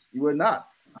chances. You were not.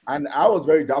 And I was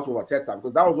very doubtful of Arteta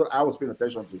because that was what I was paying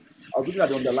attention to. I was looking at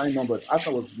the underlying numbers.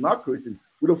 Arsenal was not creating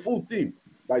with a full team,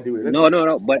 by the way.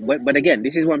 No. But again,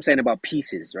 this is what I'm saying about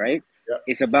pieces, right? Yeah.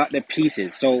 It's about the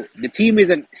pieces. So the team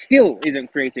still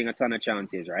isn't creating a ton of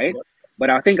chances, right? Yeah. But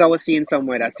I think I was seeing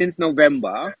somewhere that since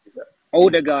November,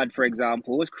 Odegaard, for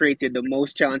example, has created the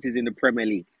most chances in the Premier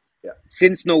League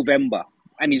since November.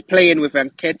 And he's playing with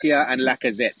Nketiah and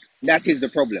Lacazette. That is the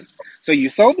problem. So you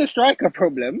solve the striker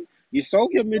problem, you solve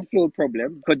your midfield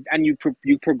problem, and you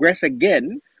progress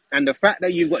again. And the fact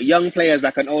that you've got young players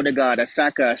like an Odegaard, a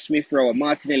Saka, a Smith Rowe, a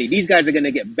Martinelli, these guys are going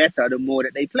to get better the more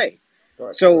that they play.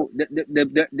 Right. So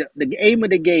the aim of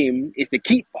the game is to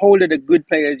keep hold of the good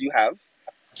players you have,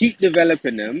 keep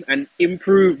developing them, and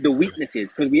improve the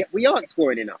weaknesses, because we aren't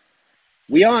scoring enough.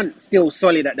 We aren't still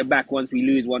solid at the back once we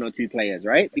lose 1 or 2 players,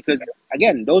 right? Because,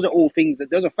 again, those are all things,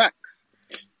 those are facts.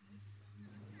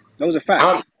 Those are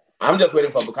facts. I'm just waiting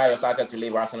for Bukayo Saka to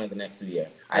leave Arsenal in the next 2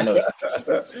 years. I know it's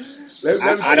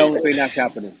I don't think that's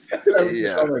happening.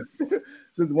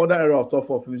 Since the modern era of top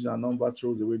 4 finishing and number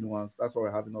throws away nuance, that's why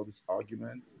we're having all this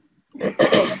argument.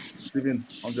 Steven,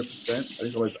 100%. I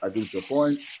think always agree with your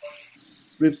point.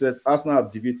 Spliff says Arsenal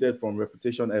have deviated from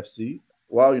Reputation FC,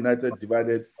 while United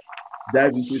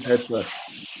dive into it head first.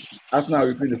 Arsenal are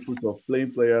reaping the fruits of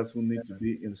playing players who need to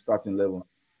be in the starting level.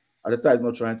 Arteta is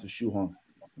not trying to shoehorn.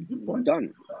 Good point.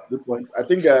 Done. Good point. I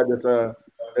think there's a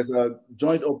there's a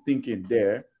joint up thinking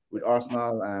there with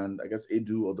Arsenal and I guess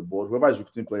Edu or the board, whoever is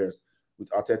recruiting players with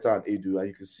Arteta and Edu, and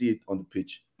you can see it on the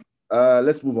pitch.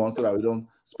 Let's move on so that we don't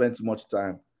spend too much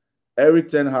time. Eric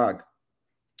Ten Hag.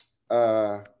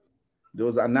 There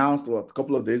was announced a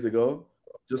couple of days ago,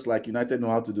 just like United know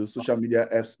how to do, social media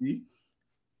FC.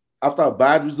 After a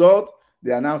bad result,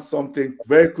 they announced something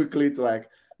very quickly to like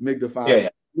make the fans. Yeah.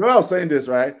 You know, I was saying this,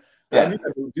 right? Yeah. I knew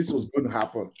that this was going to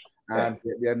happen. And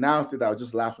they announced it. I was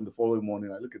just laughing the following morning.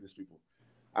 Like, look at these people.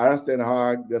 Aris Ten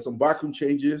Hag. There's some backroom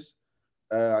changes.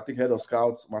 I think head of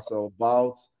scouts, Marcel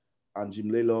Bout and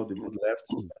Jim Lelo, they both left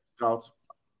scouts.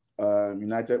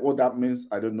 United. What that means,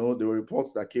 I don't know. There were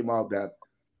reports that came out that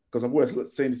because some people were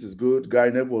saying this is good.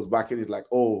 Gary Neville was backing it like,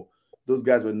 oh, those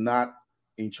guys were not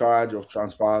in charge of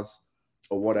transfers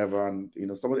or whatever. And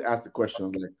somebody asked the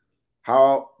questions like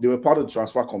how they were part of the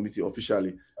transfer committee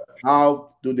officially.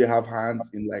 How do they have hands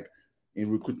in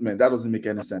recruitment? That doesn't make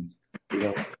any sense.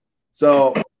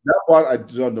 So that part I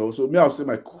don't know. So I'll say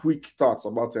my quick thoughts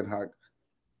about Ten Hag.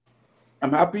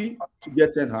 I'm happy to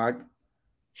get Ten Hag.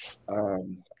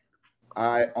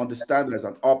 I understand there's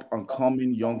an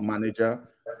up-and-coming young manager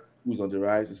who's on the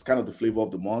rise. It's kind of the flavor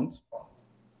of the month.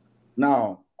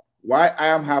 Now, why I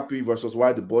am happy versus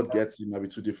why the board gets him might be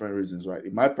two different reasons, right?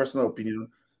 In my personal opinion,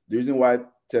 the reason why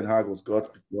Ten Hag was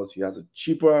got because he has a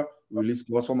cheaper release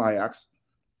clause from Ajax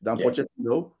than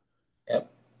Pochettino.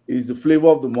 Yep. He's the flavor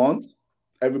of the month.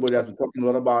 Everybody has been talking a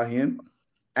lot about him.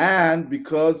 And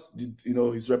because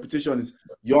his reputation is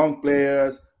young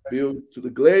players built to the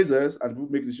Glazers and who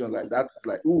make decisions like that, it's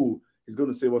like, ooh, he's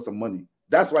going to save us some money.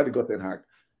 That's why they got Ten Hag.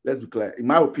 Let's be clear. In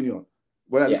my opinion,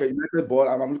 when I look at United ball,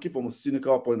 I'm looking from a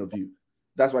cynical point of view.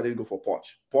 That's why they didn't go for Poch.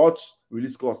 Poch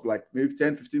release costs like maybe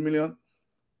 10, 15 million,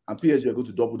 and PSG are going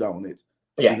to double down on it.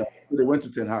 Yeah. So they went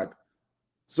to Ten Hag.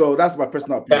 So that's my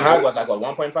personal opinion. Ten Hag was like, what,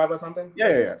 1.5 or something?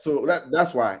 Yeah. So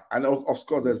that's why. And of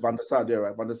course, there's Van der Sar there,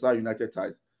 right? Van der Sar, United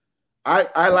ties.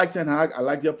 I like Ten Hag. I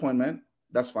like the appointment.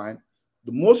 That's fine.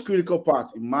 The most critical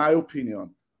part, in my opinion,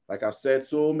 like I've said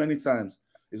so many times,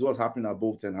 is what's happening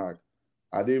above Ten Hag.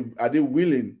 Are they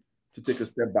willing to take a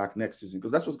step back next season?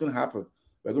 Because that's what's going to happen.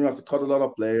 We're going to have to cut a lot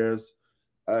of players.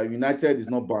 United is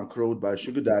not bankrolled by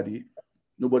sugar daddy.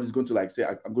 Nobody's going to say,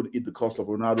 I'm going to eat the cost of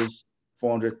Ronaldo's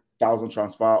 400,000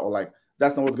 transfer, or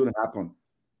that's not what's going to happen.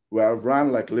 We're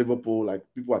run like Liverpool,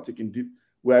 people are taking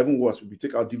we're even worse. We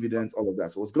take our dividends, all of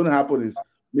that. So what's going to happen is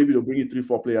maybe they'll bring in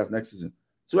 3-4 players next season.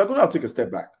 So we're going to have to take a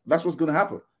step back. That's what's going to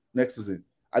happen next season.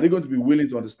 Are they going to be willing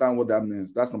to understand what that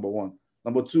means? That's number one.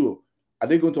 Number two, are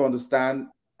they going to understand?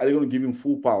 Are they going to give him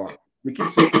full power? They keep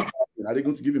saying, are they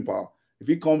going to give him power? If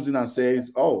he comes in and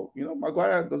says, oh,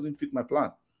 Maguire doesn't fit my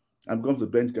plan and becomes a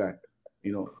bench guy,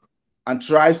 and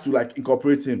tries to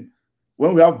incorporate him,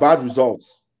 when we have bad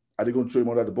results, are they going to throw him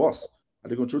under the bus? Are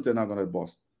they going to throw Ten Hag under the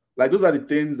bus? Those are the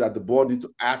things that the board needs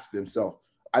to ask themselves.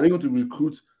 Are they going to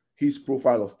recruit his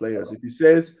profile of players? If he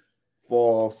says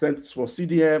for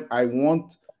CDM, I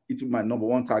want it to be my number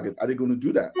one target, are they going to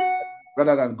do that?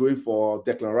 Rather than going for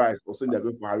Declan Rice or saying they're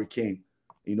going for Harry Kane,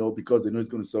 because they know he's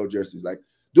going to sell jerseys.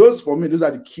 Those, for me, those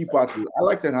are the key parts. I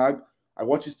like Ten Hag. I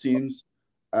watch his teams.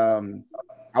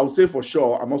 I would say for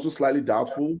sure, I'm also slightly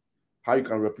doubtful how you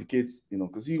can replicate,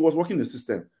 because he was working the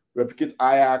system, replicate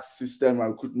Ajax system and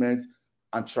recruitment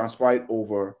and transfer it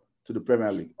over to the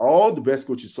Premier League. All the best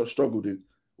coaches struggled with it.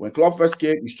 When Klopp first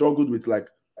came, he struggled with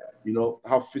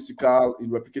how physical in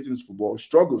replicating his football. He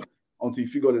struggled until he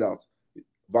figured it out.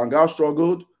 Van Gaal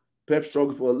struggled. Pep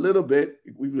struggled for a little bit.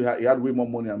 He had way more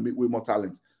money and way more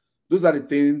talent. Those are the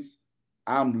things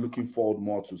I'm looking forward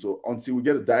more to. So until we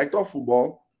get a director of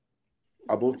football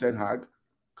above Ten Hag,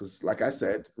 because like I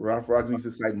said, Ralph Ragnick is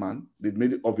a side man. They've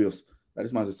made it obvious that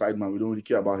this man's a side man. We don't really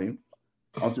care about him.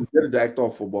 Until we get a director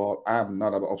of football, I am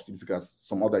not optimistic as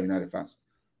some other United fans.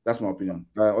 That's my opinion.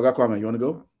 Oga Kwame, you want to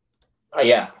go?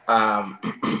 Yeah.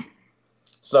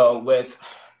 So with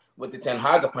the Ten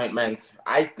Hag appointment,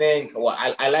 I think,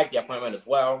 I like the appointment as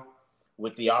well.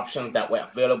 With the options that were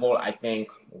available, I think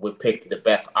we picked the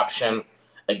best option.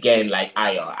 Again, like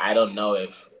Ayo, I don't know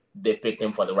if they picked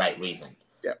him for the right reason.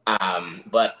 Yeah.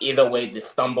 But either way, they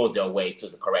stumbled their way to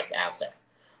the correct answer.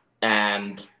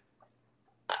 And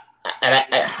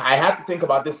I had to think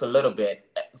about this a little bit.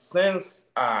 Since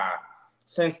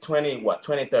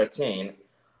 2013,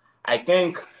 I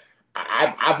think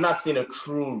I've not seen a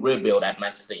true rebuild at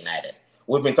Manchester United.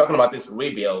 We've been talking about this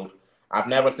rebuild. I've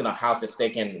never seen a house that's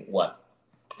taken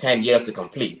 10 years to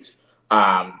complete.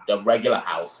 The regular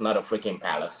house, not a freaking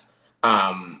palace.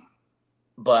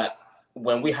 But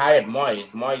when we hired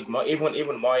Moyes,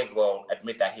 even Moyes will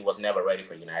admit that he was never ready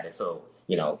for United. So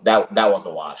that was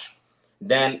a wash.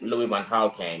 Then Louis Van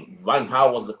Gaal came. Van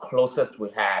Gaal was the closest we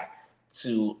had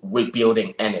to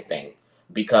rebuilding anything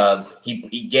because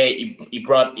he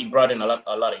brought in a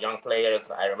lot of young players.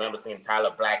 I remember seeing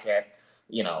Tyler Blackhead,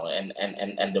 and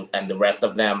the rest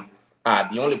of them.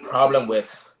 The only problem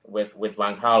with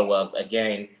Van Gaal was,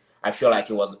 again, I feel like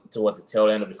it was toward the tail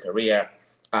end of his career,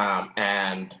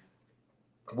 and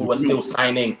we were still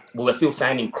signing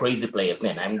crazy players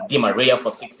then. I mean, Di Maria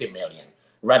for 60 million,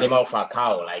 Radamel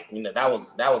Falcao,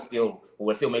 that was still, we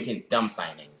were still making dumb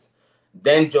signings.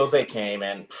 Then Jose came,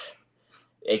 and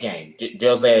again,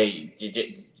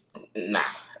 nah.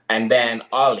 And then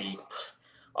Oli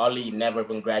never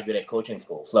even graduated coaching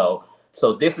school. So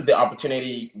this is the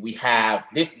opportunity we have.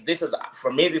 This is,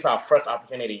 for me, this is our first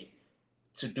opportunity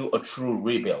to do a true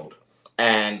rebuild.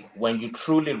 And when you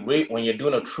when you're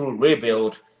doing a true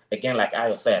rebuild, again, like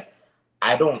I said,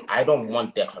 I don't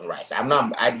want Declan Rice.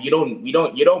 You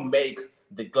don't make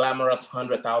the glamorous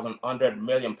 100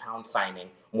 million pound signing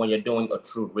when you're doing a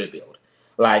true rebuild.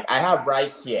 Like, I have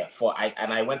rice here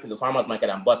and I went to the farmer's market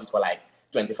and bought it for like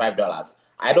 $25.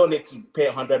 I don't need to pay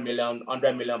 100 million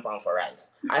pounds for rice.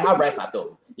 I have rice at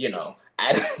home,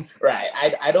 I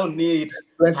don't need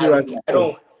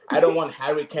I don't want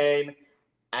Harry Kane.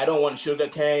 I don't want Sugar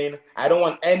Cane. I don't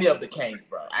want any of the Canes,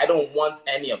 bro. I don't want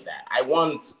any of that. I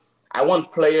want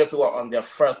players who are on their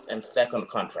first and second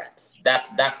contracts.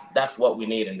 That's what we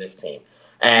need in this team,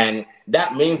 and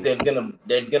that means we're gonna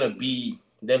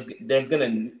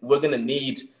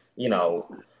need,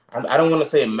 I don't want to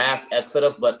say mass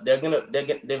exodus, but there's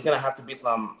gonna have to be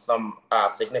some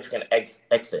significant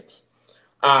exits.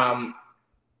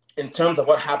 In terms of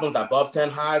what happens above Ten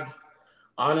Hag,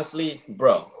 honestly,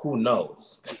 bro, who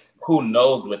knows? Who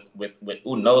knows with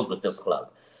this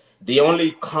club? The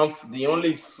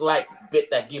only slight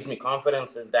bit that gives me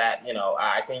confidence is that,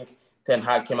 I think Ten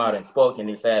Hag came out and spoke, and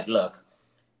he said, look,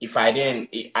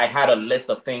 I had a list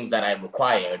of things that I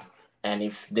required, and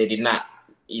if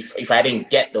I didn't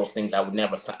get those things, I would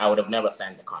have never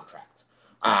signed the contract.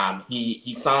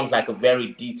 He sounds like a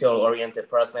very detail oriented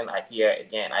person. I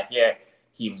hear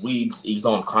he reads his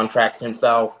own contracts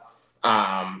himself.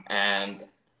 And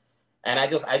I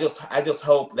just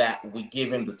hope that we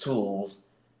give him the tools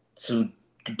to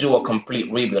do a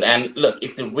complete rebuild. And look,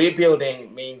 if the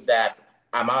rebuilding means that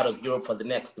I'm out of Europe for the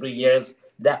next 3 years,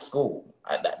 that's cool.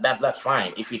 That's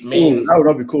fine. If it means that would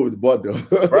not be cool with the board, though.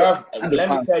 Bruv, let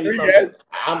me tell you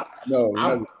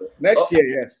something. Next year,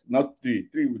 yes, not 3.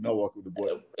 3 would not work with the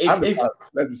board.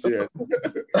 Let's be serious.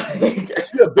 It's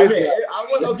be a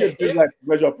baseline. Like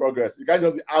measure progress. You can't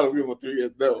just be out of here for 3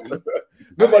 years. No,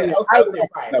 nobody.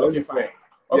 Fine.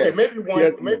 Okay, maybe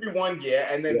 1 year,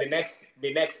 and then the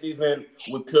next season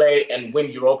we play and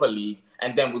win Europa League,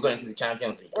 and then we're going to the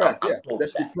Champions League. Right, yes, there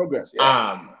should be progress.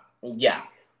 Yeah.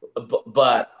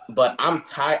 But I'm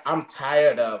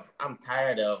tired of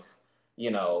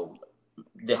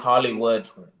the Hollywood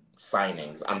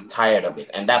signings. I'm tired of it,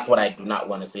 and that's what I do not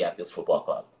want to see at this football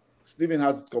club. Stephen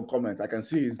has some comments. I can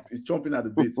see he's chomping at the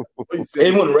bit.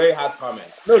 Even Ray has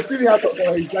comments. No, Stephen has some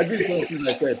comments. He agrees with some of the things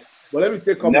I said. But let me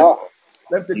take comments.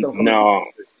 Let me take some comments. No,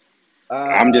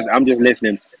 I'm just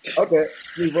listening. Okay,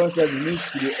 Steve Bond said he needs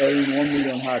to be earning 1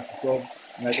 million hard to solve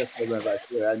United's problems. I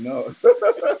swear, I know.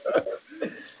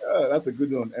 That's a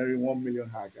good one. Earning 1 million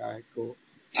hack. All right, cool.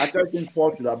 I actually think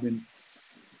Port would have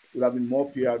been more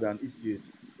PR than ETH.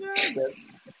 Yeah, but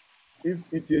if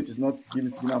ETH is not giving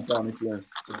Stephen Power influence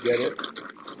to get it,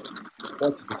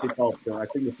 Port is the safer option. I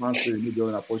think the fans still need their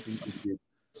own approaching ETH. In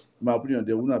my opinion,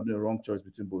 there wouldn't have been a wrong choice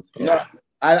between both. Yeah,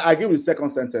 I agree with the second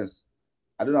sentence.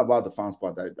 I don't know about the fans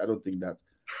part. I don't think that.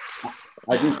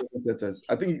 I agree with the second sentence.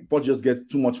 I think Port just gets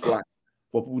too much flack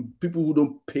for people who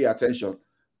don't pay attention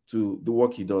to the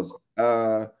work he does.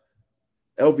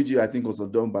 LVG, I think, was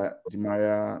done by Di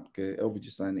Maria. Okay, LVG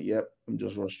signing. Yep, I'm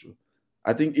just rushed through.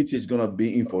 I think ETH is going to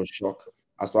be in for a shock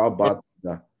as to how bad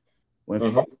that. When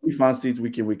we fans see it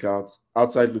week in, week out,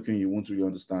 outside looking, you won't really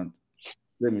understand.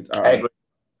 I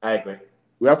agree.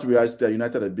 We have to realize that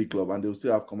United are a big club and they will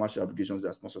still have commercial obligations. I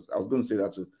was going to say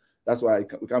that too. That's why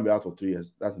we can't be out for 3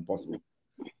 years. That's impossible.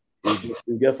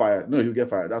 He'll get fired. No, he'll get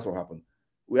fired. That's what happened.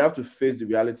 We have to face the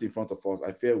reality in front of us.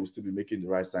 I fear we'll still be making the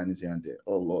right signings here and there.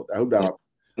 Oh, Lord. I hope that happens.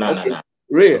 No.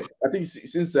 Ray, I think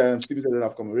since Stephen said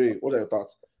enough, Ray, what are your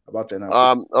thoughts about that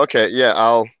now? Okay, yeah,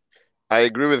 I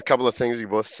agree with a couple of things you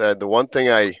both said. The one thing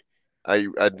I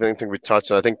didn't think we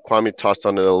touched on, I think Kwame touched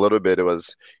on it a little bit. It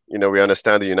was, we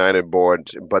understand the United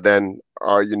board, but then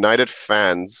our United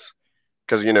fans,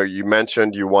 because, you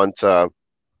mentioned you want a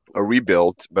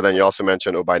rebuild, but then you also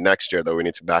mentioned, by next year, though, we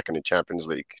need to back in the Champions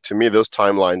League. To me, those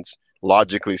timelines,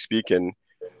 logically speaking,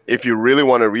 if you really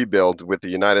want to rebuild with the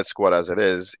United squad as it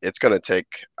is, it's going to take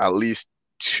at least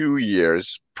 2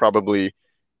 years, probably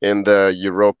in the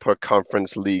Europa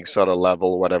Conference League sort of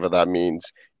level, whatever that means,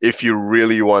 if you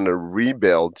really want to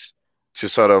rebuild to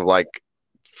sort of like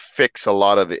fix a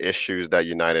lot of the issues that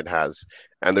United has.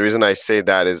 And the reason I say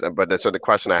that is, but so the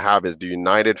question I have is, do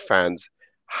United fans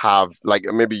have, like,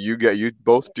 maybe you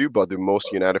both do, but do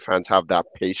most United fans have that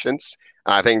patience?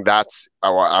 And I think I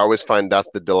always find that's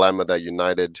the dilemma that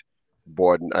United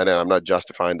board, and I'm not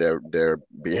justifying their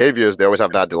behaviors. They always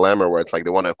have that dilemma where it's like they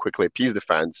want to quickly appease the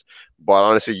fans, but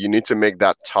honestly, you need to make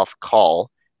that tough call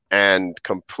and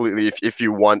completely, if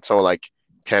you want someone like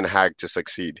Ten Hag to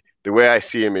succeed. The way I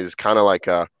see him is kind of like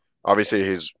a, obviously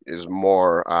he's is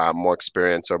more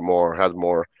experience or more has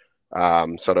more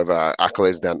sort of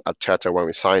accolades than Arteta when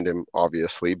we signed him,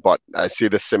 obviously. But I see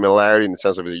the similarity in the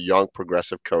sense of a young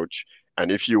progressive coach.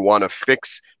 And if you want to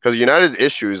fix, because United's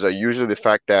issues are usually the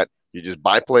fact that you just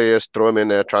buy players, throw them in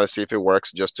there, try to see if it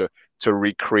works, just to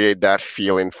recreate that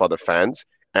feeling for the fans,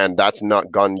 and that's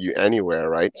not gotten you anywhere,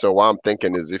 right? So what I'm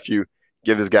thinking is, if you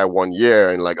give this guy 1 year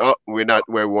and like, oh, we're not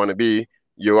where we want to be,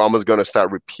 you're almost going to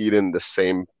start repeating the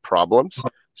same problems.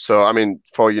 So, I mean,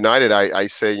 for United, I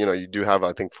say, you do have,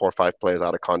 I think, 4 or 5 players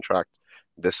out of contract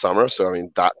this summer. So, I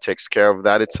mean, that takes care of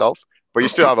that itself. But you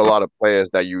still have a lot of players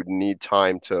that you need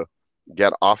time to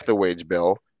get off the wage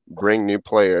bill, bring new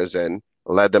players in,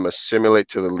 let them assimilate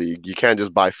to the league. You can't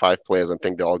just buy 5 players and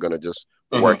think they're all going to just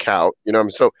work out. You know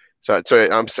what I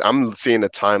mean? So I'm seeing a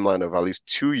timeline of at least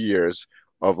 2 years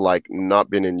of like not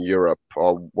being in Europe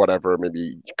or whatever,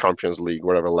 maybe Conference League,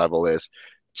 whatever level is,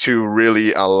 to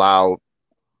really allow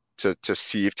to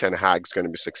see if Ten Hag's going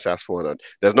to be successful in it.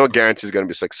 There's no guarantee he's going to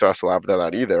be successful after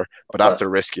that either, but that's the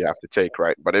risk you have to take,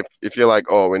 right? But if you're like,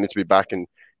 oh, we need to be back in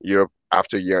Europe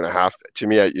after a year and a half, to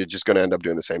me, you're just going to end up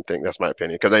doing the same thing. That's my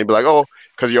opinion. Because then you'd be like, oh,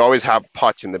 because you always have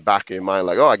Poch in the back of your mind,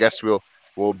 like, oh, I guess we'll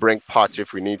bring Poch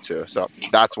if we need to. So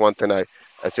that's one thing I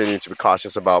say you need to be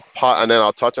cautious about. And then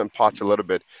I'll touch on Poch a little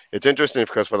bit. It's interesting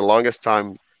because for the longest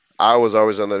time, I was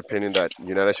always under the opinion that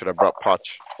United should have brought Poch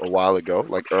a while ago,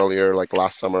 like earlier, like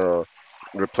last summer, or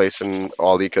replacing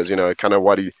Ollie, because kind of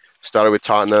what he started with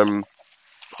Tottenham,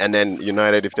 and then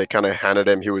United, if they kind of handed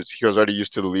him, he was already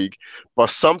used to the league.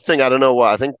 But something, I don't know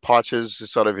what, I think Poch's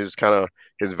sort of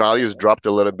his values dropped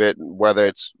a little bit. Whether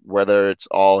it's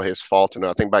all his fault or not,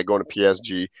 I think by going to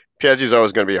PSG is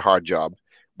always going to be a hard job.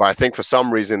 But I think for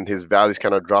some reason his values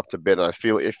kind of dropped a bit, and I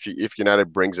feel if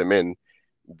United brings him in,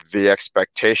 the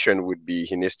expectation would be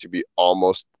he needs to be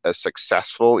almost as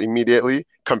successful immediately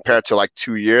compared to like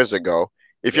 2 years ago.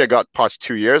 If you got Poch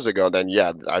 2 years ago, then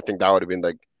yeah, I think that would have been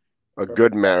like a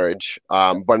good marriage.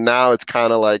 But now it's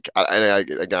kind of like,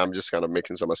 again, I'm just kind of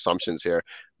making some assumptions here,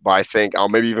 but I think, or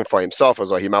maybe even for himself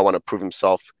as well, he might want to prove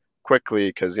himself quickly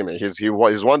because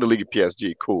he's won the league at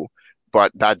PSG, cool,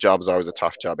 but that job is always a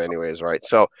tough job anyways, right?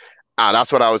 So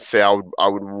that's what I would say. I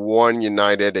would warn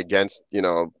United against,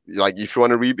 like if you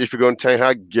want to if you're going to Ten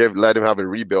Hag, let him have a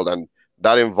rebuild, and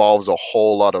that involves a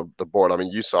whole lot of the board. I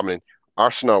mean,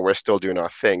 Arsenal, we're still doing our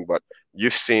thing, but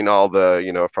you've seen all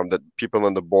the, from the people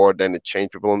on the board, then it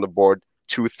changed people on the board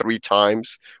 2-3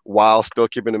 times while still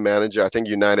keeping the manager. I think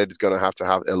United is going to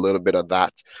have a little bit of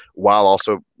that, while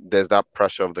also there's that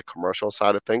pressure of the commercial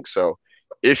side of things. So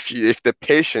if the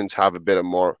patients have a bit of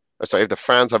more, sorry, if the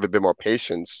fans have a bit more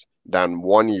patience than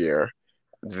 1 year,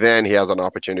 then he has an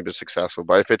opportunity to be successful.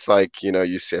 But if it's like,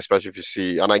 you see, especially if you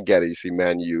see, and I get it, you see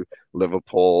Man U,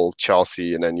 Liverpool,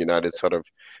 Chelsea, and then United sort of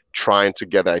trying to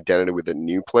get the identity with the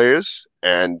new players,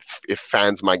 and if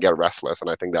fans might get restless, and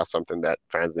I think that's something that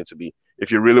fans need to be. If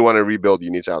you really want to rebuild,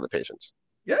 you need to have the patience.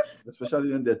 Yeah,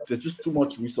 especially when there's just too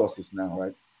much resources now,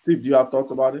 right? Steve, do you have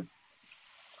thoughts about it?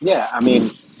 Yeah, I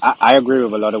mean, I agree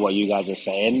with a lot of what you guys are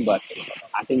saying, but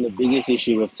I think the biggest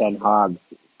issue with Ten Hag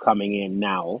coming in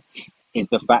now is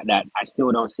the fact that I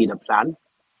still don't see the plan.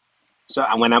 So,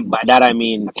 and by that I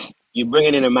mean, you're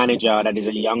bringing in a manager that is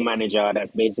a young manager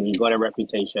that's basically got a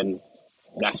reputation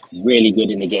that's really good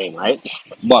in the game, right?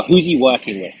 But who's he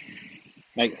working with?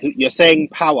 Like, you're saying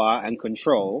power and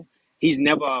control. He's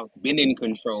never been in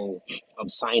control of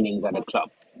signings at a club.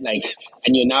 Like,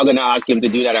 and you're now going to ask him to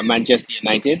do that at Manchester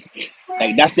United?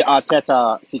 Like, that's the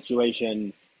Arteta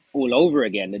situation all over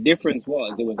again. The difference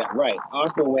it was that, right,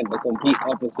 Arsenal went the complete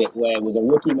opposite, where it was a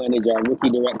rookie manager, rookie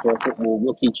director of football,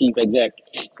 rookie chief exec.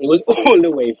 It was all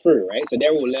the way through, right? So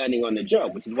they're all learning on the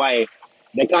job, which is why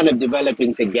they're kind of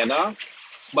developing together.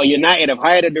 But United have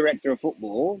hired a director of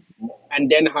football and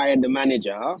then hired the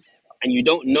manager, and you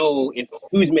don't know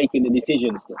who's making the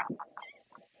decisions still,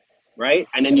 right?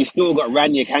 And then you still got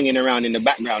Ranić hanging around in the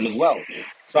background as well.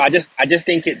 So I just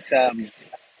think it's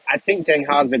I think Ten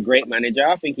Hag's a great manager.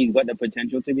 I think he's got the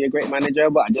potential to be a great manager,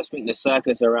 but I just think the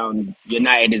circus around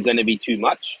United is going to be too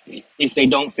much if they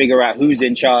don't figure out who's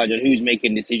in charge and who's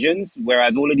making decisions.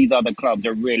 Whereas all of these other clubs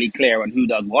are really clear on who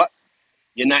does what.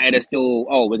 United are still,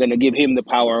 oh, we're going to give him the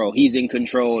power, or he's in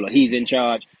control, or he's in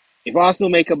charge. If Arsenal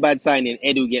make a bad signing,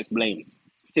 Edu gets blamed.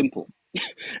 Simple.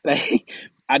 Like,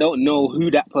 I don't know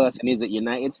who that person is at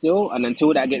United still, and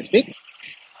until that gets fixed,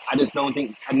 I just don't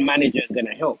think a manager is going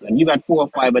to help. Like, you've had 4 or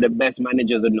 5 of the best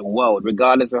managers in the world,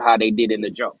 regardless of how they did in the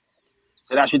job.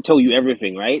 So that should tell you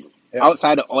everything, right? Yeah.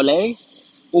 Outside of Ole,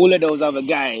 all of those other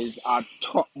guys are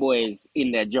top boys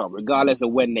in their job, regardless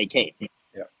of when they came.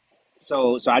 Yeah.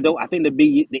 So I think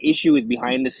the issue is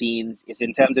behind the scenes. It's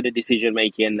in terms of the decision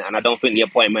making, and I don't think the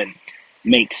appointment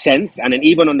makes sense. And then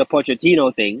even on the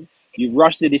Pochettino thing, you've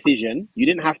rushed the decision. You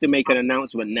didn't have to make an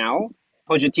announcement now.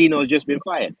 Pochettino's just been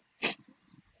fired.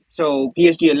 So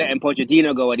PSG are letting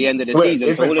Pochettino go at the end of the Wait, season.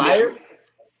 he's So been fired?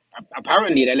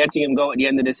 apparently they're letting him go at the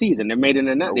end of the season. They made an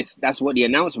announcement. That's what the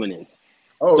announcement is.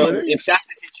 Oh, So really? if that's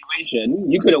the situation,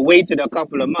 you could have waited a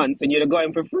couple of months and you'd have got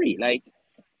him for free. Like,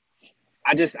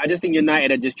 I just think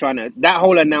United are just trying to. That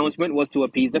whole announcement was to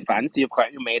appease the fans. The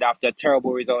point you made after a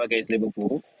terrible result against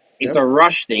Liverpool. It's Yep. a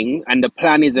rush thing, and the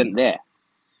plan isn't there.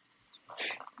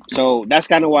 So that's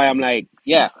kind of why I'm like,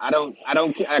 yeah, I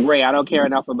agree. I don't care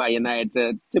enough about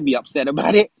United to be upset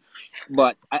about it.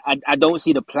 But I don't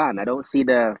see the plan. I don't see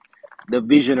the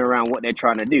vision around what they're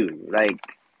trying to do. Like,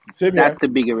 Same here. that's the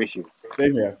bigger issue.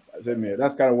 Same here. Same here.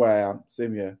 That's kind of where I am.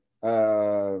 Same here.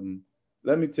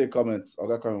 Let me take comments. I'll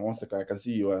get comment 1 second. I can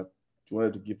see you. You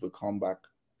wanted to give a comeback.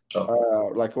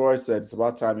 Oh. Like Roy said, it's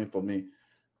about timing for me.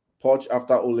 Poch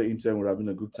after Ole Inter would have been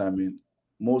a good timing.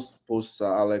 Most posts,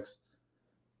 Alex,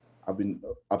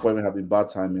 appointment have been bad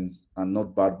timings and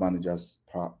not bad managers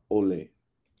per Ole.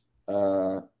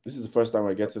 This is the first time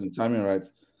we're getting the timing right.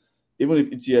 Even if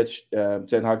ETH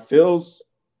Ten Hag fails,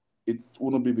 it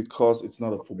wouldn't be because it's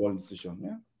not a footballing decision.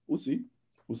 Yeah, we'll see.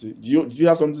 We'll see. Do you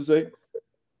have something to say?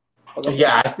 Okay.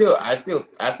 Yeah, I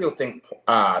still think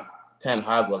Ten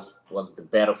Hag was the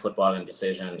better footballing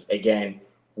decision. Again,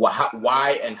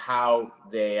 why and how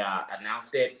they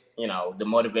announced it, the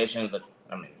motivations are,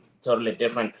 totally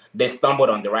different. They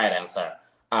stumbled on the right answer.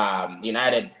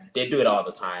 United, they do it all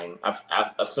the time.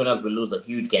 As soon as we lose a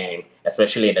huge game,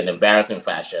 especially in an embarrassing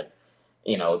fashion,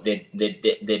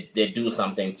 they do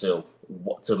something to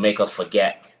make us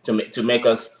forget, to make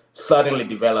us suddenly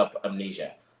develop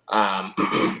amnesia.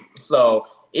 So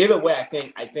either way, I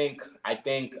think if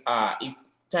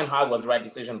Ten Hag was the right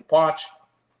decision, Poch,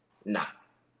 nah.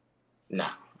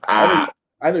 I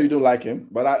know you don't like him,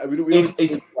 but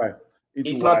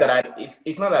it's not that I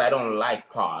don't like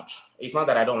Poch. It's not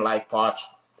that I don't like Poch.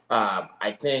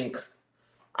 I think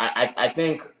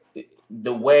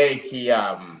the way he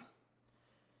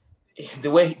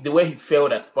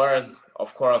failed at Spurs,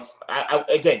 of course.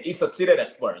 Again, he succeeded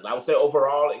at Spurs. I would say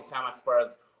overall his time at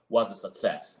Spurs was a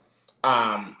success.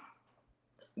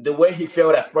 The way he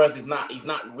failed at Spurs is not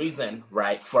reason,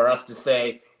 right, for us to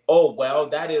say, oh, well,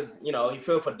 that is, he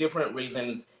failed for different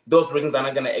reasons. Those reasons are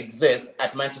not going to exist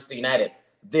at Manchester United.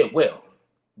 They will.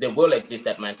 They will exist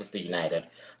at Manchester United.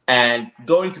 And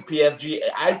going to PSG,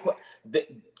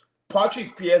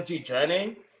 Poch's PSG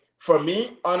journey, for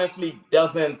me, honestly,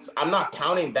 I'm not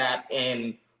counting that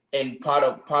in part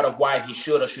of why he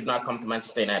should or should not come to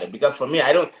Manchester United. Because for me,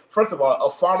 first of all, a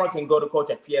farmer can go to coach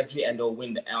at PSG and they'll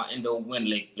win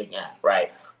League 1,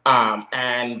 right?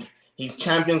 And his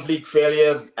Champions League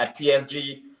failures at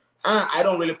PSG, I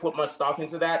don't really put much stock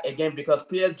into that. Again, because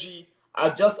PSG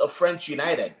are just a French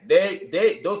United.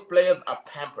 Those players are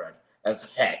pampered as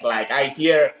heck. Like, I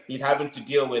hear he's having to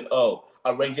deal with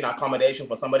arranging accommodation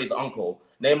for somebody's uncle,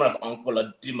 Neymar's uncle,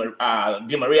 or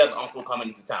Di Maria's uncle coming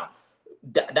into town.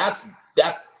 That's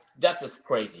just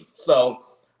crazy. So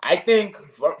I think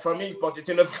for me,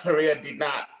 Pochettino's career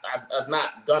has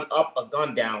not gone up or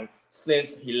gone down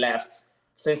since he left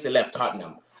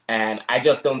Tottenham, and I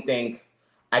just don't think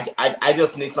I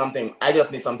just need something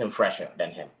fresher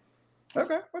than him.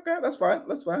 Okay, that's fine.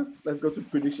 Let's go to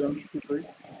predictions quickly.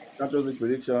 Champions League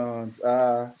predictions.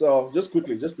 So just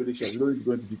predictions. We don't need to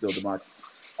go into detail of the match.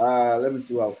 Let me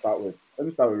see what I'll start with. Let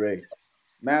me start with Ray.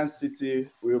 Man City,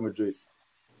 Real Madrid.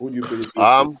 Who do you predict?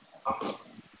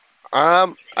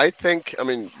 I think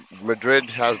Madrid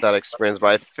has that experience,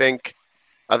 but I think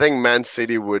Man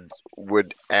City would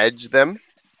edge them.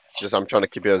 I'm trying to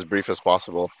keep it as brief as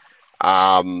possible.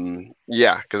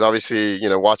 Because obviously,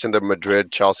 watching the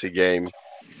Madrid Chelsea game,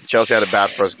 Chelsea had a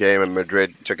bad first game, and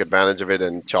Madrid took advantage of it.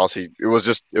 And Chelsea, it was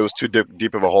too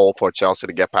deep of a hole for Chelsea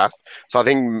to get past. So I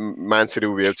think Man City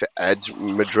will be able to edge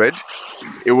Madrid.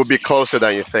 It would be closer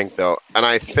than you think, though. And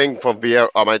I think for Villarreal,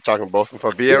 am I talking both?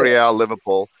 For Villarreal,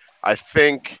 Liverpool, I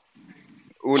think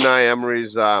Unai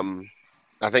Emery's.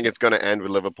 I think it's going to end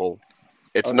with Liverpool.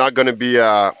 It's not going to be.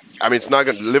 It's not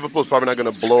going. Liverpool's probably not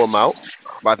going to blow them out,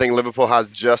 but I think Liverpool has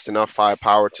just enough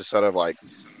firepower to sort of like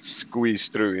squeeze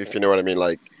through, if you know what I mean.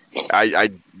 Like,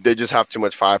 they just have too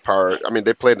much firepower. I mean,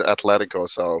 they played Atletico,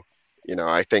 so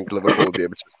I think Liverpool will be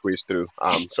able to squeeze through.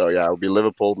 So yeah, it'll be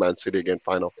Liverpool, Man City again,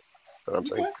 final. That's what I'm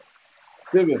saying.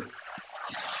 Steven.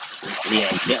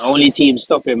 Yeah, the only team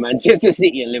stopping Manchester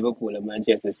City and Liverpool are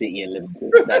Manchester City and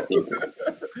Liverpool. That's simple.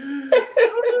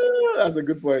 That's a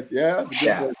good point. Yeah, that's a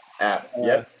good point.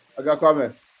 Yeah. I got a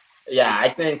comment. Yeah, I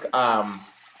think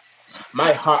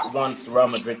my heart wants Real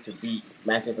Madrid to beat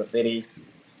Manchester City,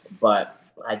 but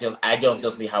I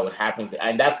just see how it happens,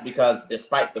 and that's because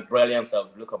despite the brilliance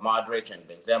of Luka Modric and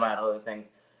Benzema and all those things,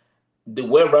 the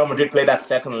way Real Madrid played that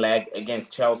second leg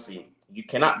against Chelsea, you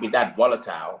cannot be that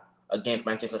volatile against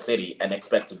Manchester City and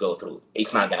expect to go through.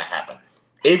 It's not going to happen.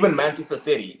 Even Manchester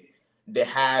City, they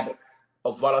had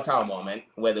a volatile moment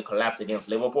where they collapsed against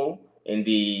Liverpool in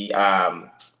the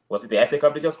was it the FA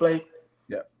Cup they just played?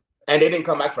 Yeah. And they didn't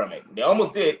come back from it. They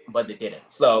almost did, but they didn't.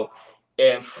 So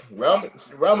if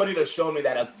Real Madrid has shown me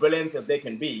that as brilliant as they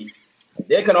can be,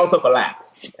 they can also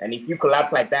collapse. And if you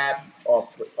collapse like that, or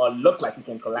look like you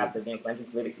can collapse against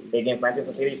Manchester City,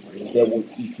 they will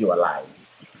eat you alive.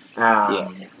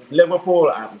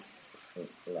 Liverpool.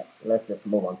 Let's just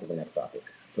move on to the next topic.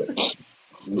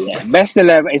 Yeah, best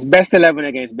 11. It's best 11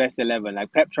 against best 11.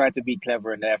 Like Pep tried to be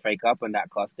clever in the FA Cup, and that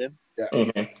cost him. Yeah.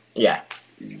 Mm-hmm. Yeah.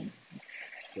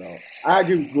 So I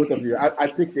agree with both of you. I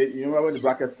think that remember when the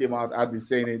brackets came out, I've been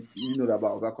saying it. You know that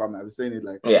about Ogakwame. I've been saying it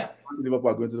like Liverpool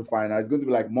are going to the final. It's going to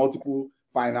be like multiple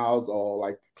finals or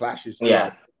like clashes.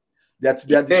 Yeah. They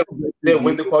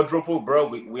win the quadruple, bro.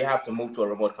 We have to move to a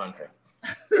remote country.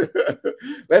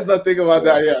 Let's not think about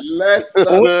that here.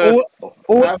 All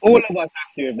of us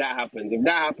have to if that happens. If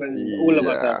that happens, all of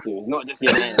us have to. Not just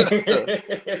United.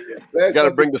 You got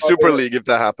to bring the Super League if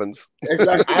that happens.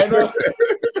 Exactly. I know.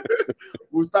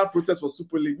 We'll start protests for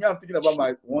Super League. Me, I'm thinking about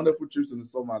my wonderful trips in the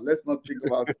summer. Let's not think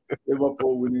about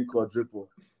Liverpool winning quadruple.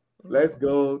 Let's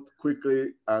go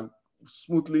quickly and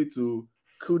smoothly to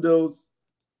kudos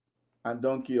and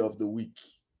donkey of the week.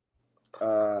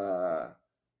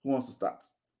 Who wants to start?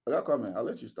 I got a comment. I'll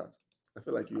let you start. I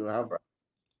feel like you have.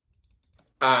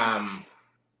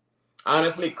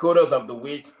 Honestly, kudos of the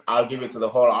week. I'll give it to the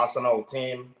whole Arsenal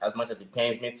team. As much as it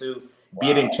pains me to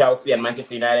beating Chelsea and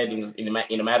Manchester United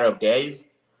in a matter of days.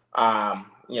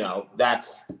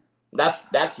 That's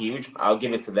huge. I'll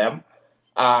give it to them.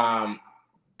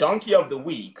 Donkey of the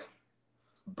week,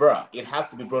 bruh. It has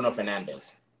to be Bruno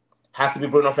Fernandes.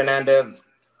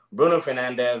 Bruno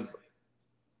Fernandes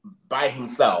by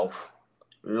himself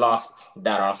lost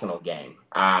that Arsenal game.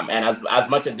 And as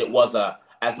much as it was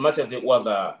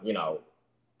a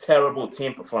terrible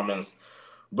team performance,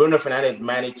 Bruno Fernandes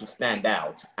managed to stand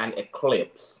out and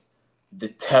eclipse the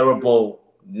terrible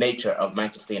nature of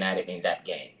Manchester United in that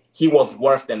game. He was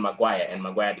worse than Maguire, and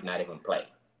Maguire did not even play.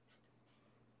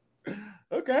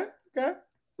 Okay.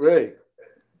 Ray,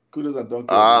 kudos and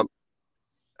donkey.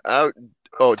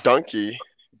 Donkey.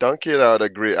 Donkey, I would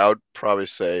agree. I would probably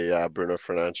say Bruno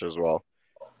Fernandes as well.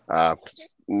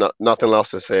 Nothing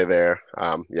else to say there.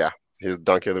 He's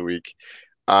donkey of the week.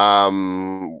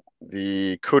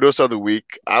 The kudos of the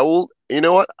week. I will. You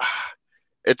know what?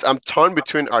 I'm torn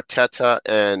between Arteta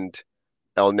and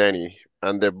El Neni,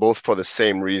 and they're both for the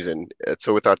same reason.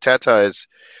 So with Arteta,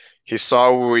 he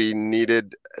saw we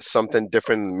needed something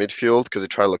different in midfield because he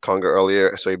tried Lokonga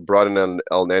earlier, so he brought in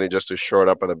El Neni just to shore it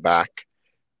up at the back.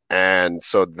 And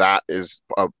so that is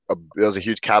was a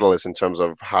huge catalyst in terms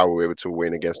of how we were able to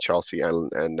win against Chelsea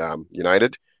and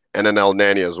United, and then El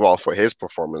Nani as well for his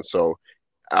performance. So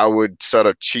I would sort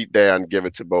of cheat there and give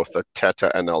it to both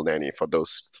Arteta and El Nani for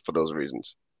those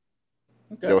reasons.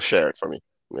 Okay. They'll share it for me.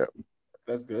 Yeah,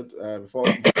 that's good. Before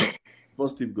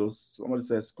Steve goes, somebody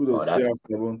says kudos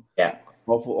CR7. Yeah,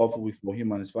 awful week for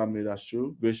him and his family. That's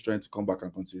true. Great strength to come back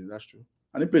and continue. That's true.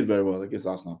 And he played very well against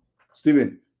Arsenal.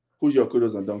 Steven, who's your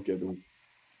kudos and donkey of the week?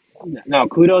 No,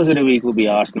 kudos of the week will be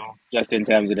Arsenal, just in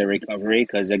terms of the recovery,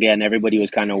 because again, everybody was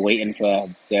kind of waiting for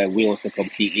the wheels to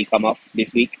completely come off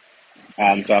this week.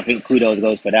 So I think kudos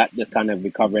goes for that, just kind of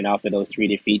recovering after those 3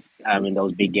 defeats in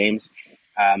those big games.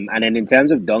 And then in terms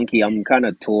of donkey, I'm kind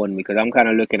of torn because I'm kind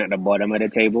of looking at the bottom of the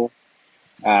table.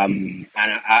 And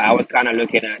I was kind of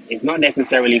looking at, it's not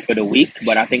necessarily for the week,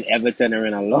 but I think Everton are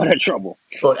in a lot of trouble.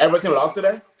 So Everton lost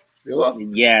today? They lost.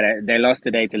 Yeah, they lost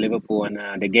today to Liverpool,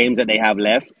 and the games that they have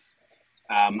left,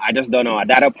 I just don't know. At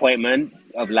that appointment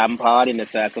of Lampard in the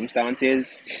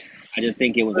circumstances, I just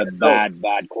think it was a bad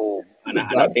call, and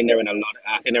I think they're in a lot.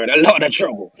 I think they're in a lot of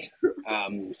trouble.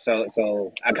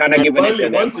 So I kind of giving it to Burnley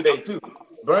them. won today too.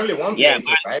 Burnley won today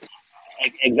too, right?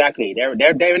 Exactly. They're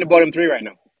in the bottom three right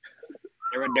now.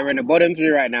 They're in the bottom three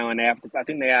right now, and they have. I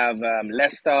think they have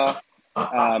Leicester,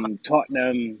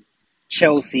 Tottenham,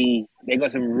 Chelsea. They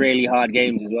got some really hard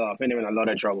games as well. I think they're in a lot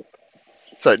of trouble.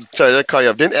 Sorry, to call you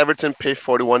up. Didn't Everton pay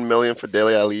 41 million for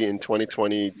Dele Alli in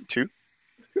 2022?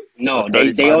 No,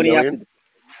 they only have to.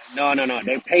 No.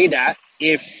 They pay that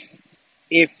if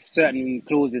certain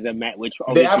clauses are met, which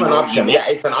they have an option. Yeah,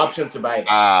 it's an option to buy them.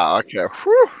 Okay.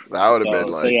 Whew. That would have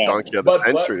been like donkey of the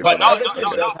century. But Everton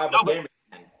does have a game in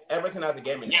hand. Everton has a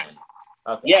game in hand.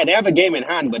 Okay. Yeah, they have a game in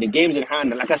hand, but the game's in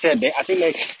hand. And like I said, I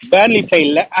think Burnley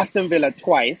play Aston Villa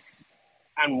twice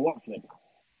and Watford.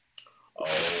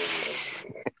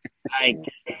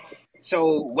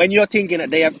 So when you're thinking that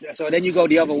they have, so then you go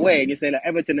the other way and you say that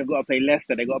Everton have got to play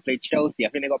Leicester, they got to play Chelsea. I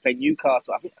think they got to play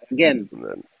Newcastle. I think again,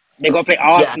 they got to play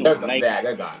Arsenal.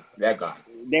 They're gone. They're gone.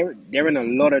 They're in a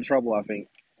lot of trouble, I think.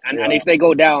 And if they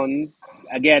go down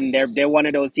again, they're one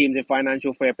of those teams in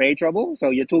financial fair play trouble. So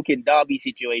you're talking Derby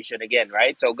situation again,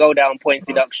 right? So go down, points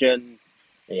deduction.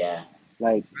 Yeah,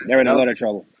 like they're in a lot of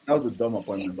trouble. That was a dumb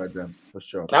appointment by them, for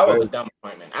sure. That was a dumb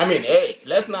appointment. I mean, hey,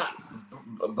 let's not.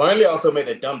 Burnley also made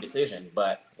a dumb decision,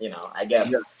 but I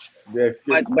guess. Yeah.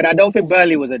 But I don't think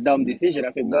Burnley was a dumb decision.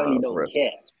 I think Burnley don't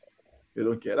care. They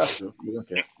don't care. That's true. They don't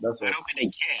care. That's I don't think they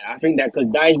care. I think that because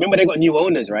remember they got new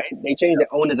owners, right? They changed the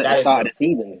owners at the start of the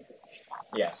season.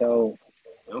 Yeah. So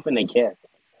I don't think they care.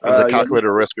 It's a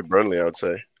calculated risk at Burnley, I would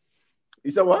say.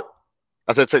 You said what?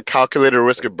 I said it's a calculated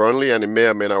risk at Burnley, and it may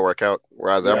or may not work out.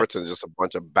 Whereas Everton, just a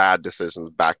bunch of bad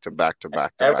decisions back to back to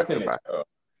back to back to back.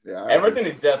 Everton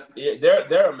is just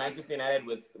they're a Manchester United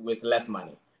with less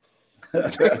money.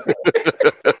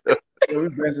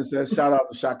 Benson says, shout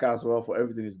out to Shaka as well for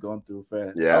everything he's gone through.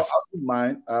 Fair. Yes.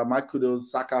 Mine, my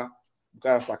kudos,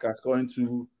 Bukayo Saka scoring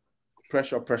 2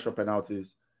 pressure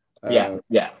penalties. In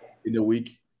the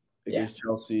week against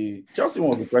Chelsea. Chelsea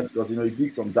one was impressive because he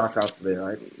did some dark outs there,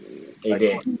 right? He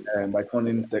did. And by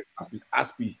calling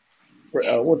Aspi.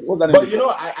 What's that? But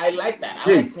I like that.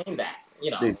 I like seeing that.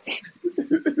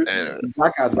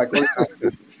 Dark outs by calling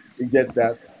Aspi. He gets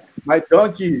that. My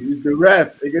donkey is the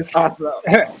ref against Arsenal.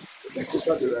 It's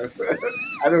not the ref.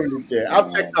 I don't really care.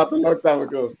 I've checked out a long time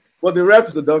ago. But the ref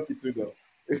is a donkey too, though,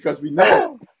 because we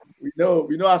know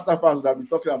Arsenal fans that have been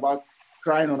talking about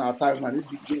crying on our timeline. If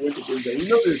this went against them, we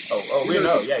know this. We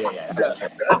know. Yeah.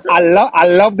 I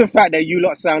love the fact that you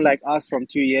lot sound like us from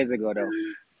 2 years ago, though.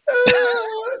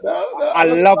 I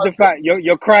love the fact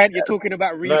you're crying. You're talking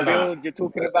about rebuilds. You're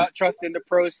talking about trusting the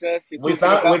process. We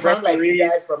sound like you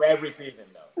guys from every season,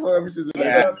 though. Every season,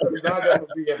 not just from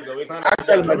 2 years ago. We sound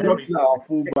actually my donkey is our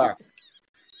fullback.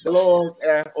 Hello,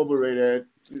 overrated.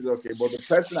 He's okay, but the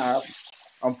person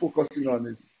I'm focusing on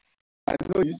is, I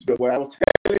know you used to be, but I was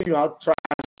telling you how trash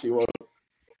he was.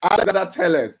 Alexander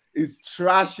Telles is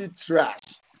trashy trash.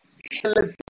 Telles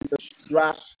is a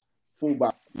trash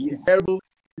fullback. He's terrible.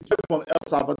 He's from El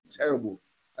Salvador. Terrible.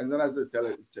 Alexander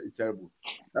Telles is terrible.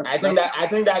 I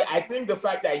think the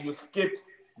fact that you skip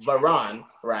Varane,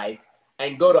 right,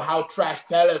 and go to how trash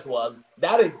Telles was,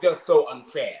 that is just so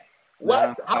unfair.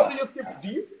 What? How do you skip? Do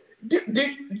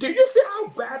you see how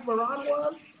bad Varane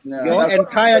was? Your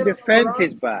entire defense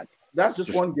is bad. That's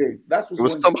just one game. It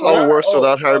was somehow worse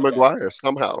without Harry Maguire.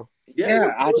 Somehow.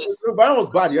 Varane was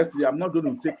bad yesterday. I'm not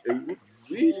going to take it. Was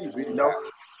really bad.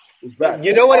 It was bad.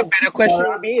 You know what a better question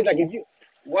would be? Is like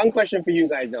one question for you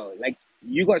guys though. Like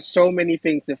you got so many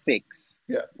things to fix.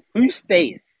 Yeah. Who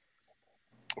stays?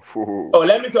 Oh,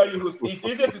 let me tell you it's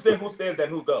easier to say who stays than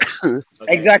who goes. Okay.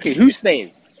 Exactly. Who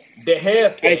stays? De Gea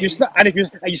stays. And if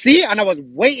you see, and I was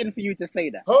waiting for you to say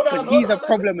that. Because he's a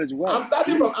problem as well. I'm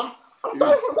starting from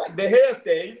that. De Gea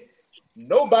stays.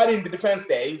 Nobody in the defense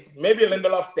stays. Maybe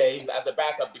Lindelof stays as a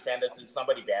backup defender to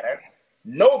somebody better.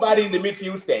 Nobody in the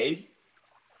midfield stays.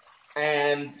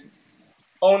 And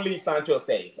only Sancho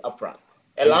stays up front.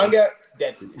 Elanga,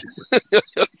 dead.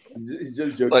 He's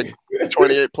just joking. Like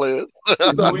 28 players.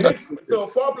 So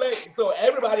 4 players. So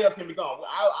everybody else can be gone.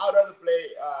 I'd rather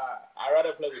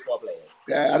play with 4 players.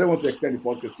 Yeah, I don't want to extend the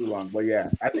podcast too long, but yeah,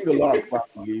 I think a lot of people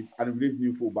will leave and we leave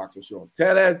new fullbacks for sure.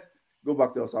 Telles, go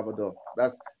back to El Salvador.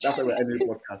 That's how we're ending the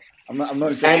podcast. I'm not.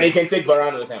 And they can take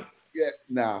Varane with him. Yeah,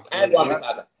 nah. And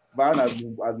Wan-Bissaka. Varane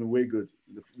has been way good.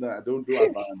 No, don't do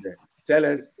Varane there.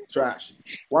 Telles, trash.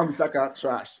 Wan-Bissaka,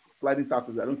 trash. Sliding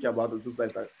tackles, I don't care about those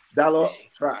like that. Dalot,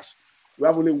 trash. We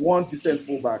have only one decent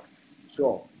fullback.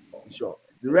 Sure.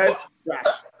 The rest, trash.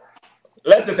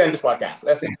 Let's just end this podcast.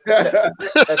 Let's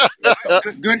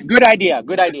go. Good idea.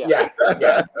 Yeah.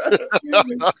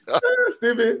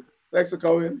 Stephen, thanks for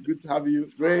coming. Good to have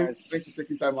you. Ray, Yes. thanks for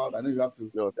taking time out. I know you have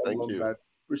to. No, thank you. Drive.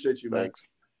 Appreciate you, man. Thanks.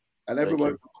 And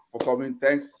everyone for coming.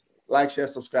 Thanks. Like, share,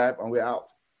 subscribe, and we're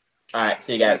out. All right.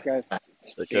 See you guys. Thanks, guys.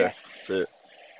 Take care. See ya.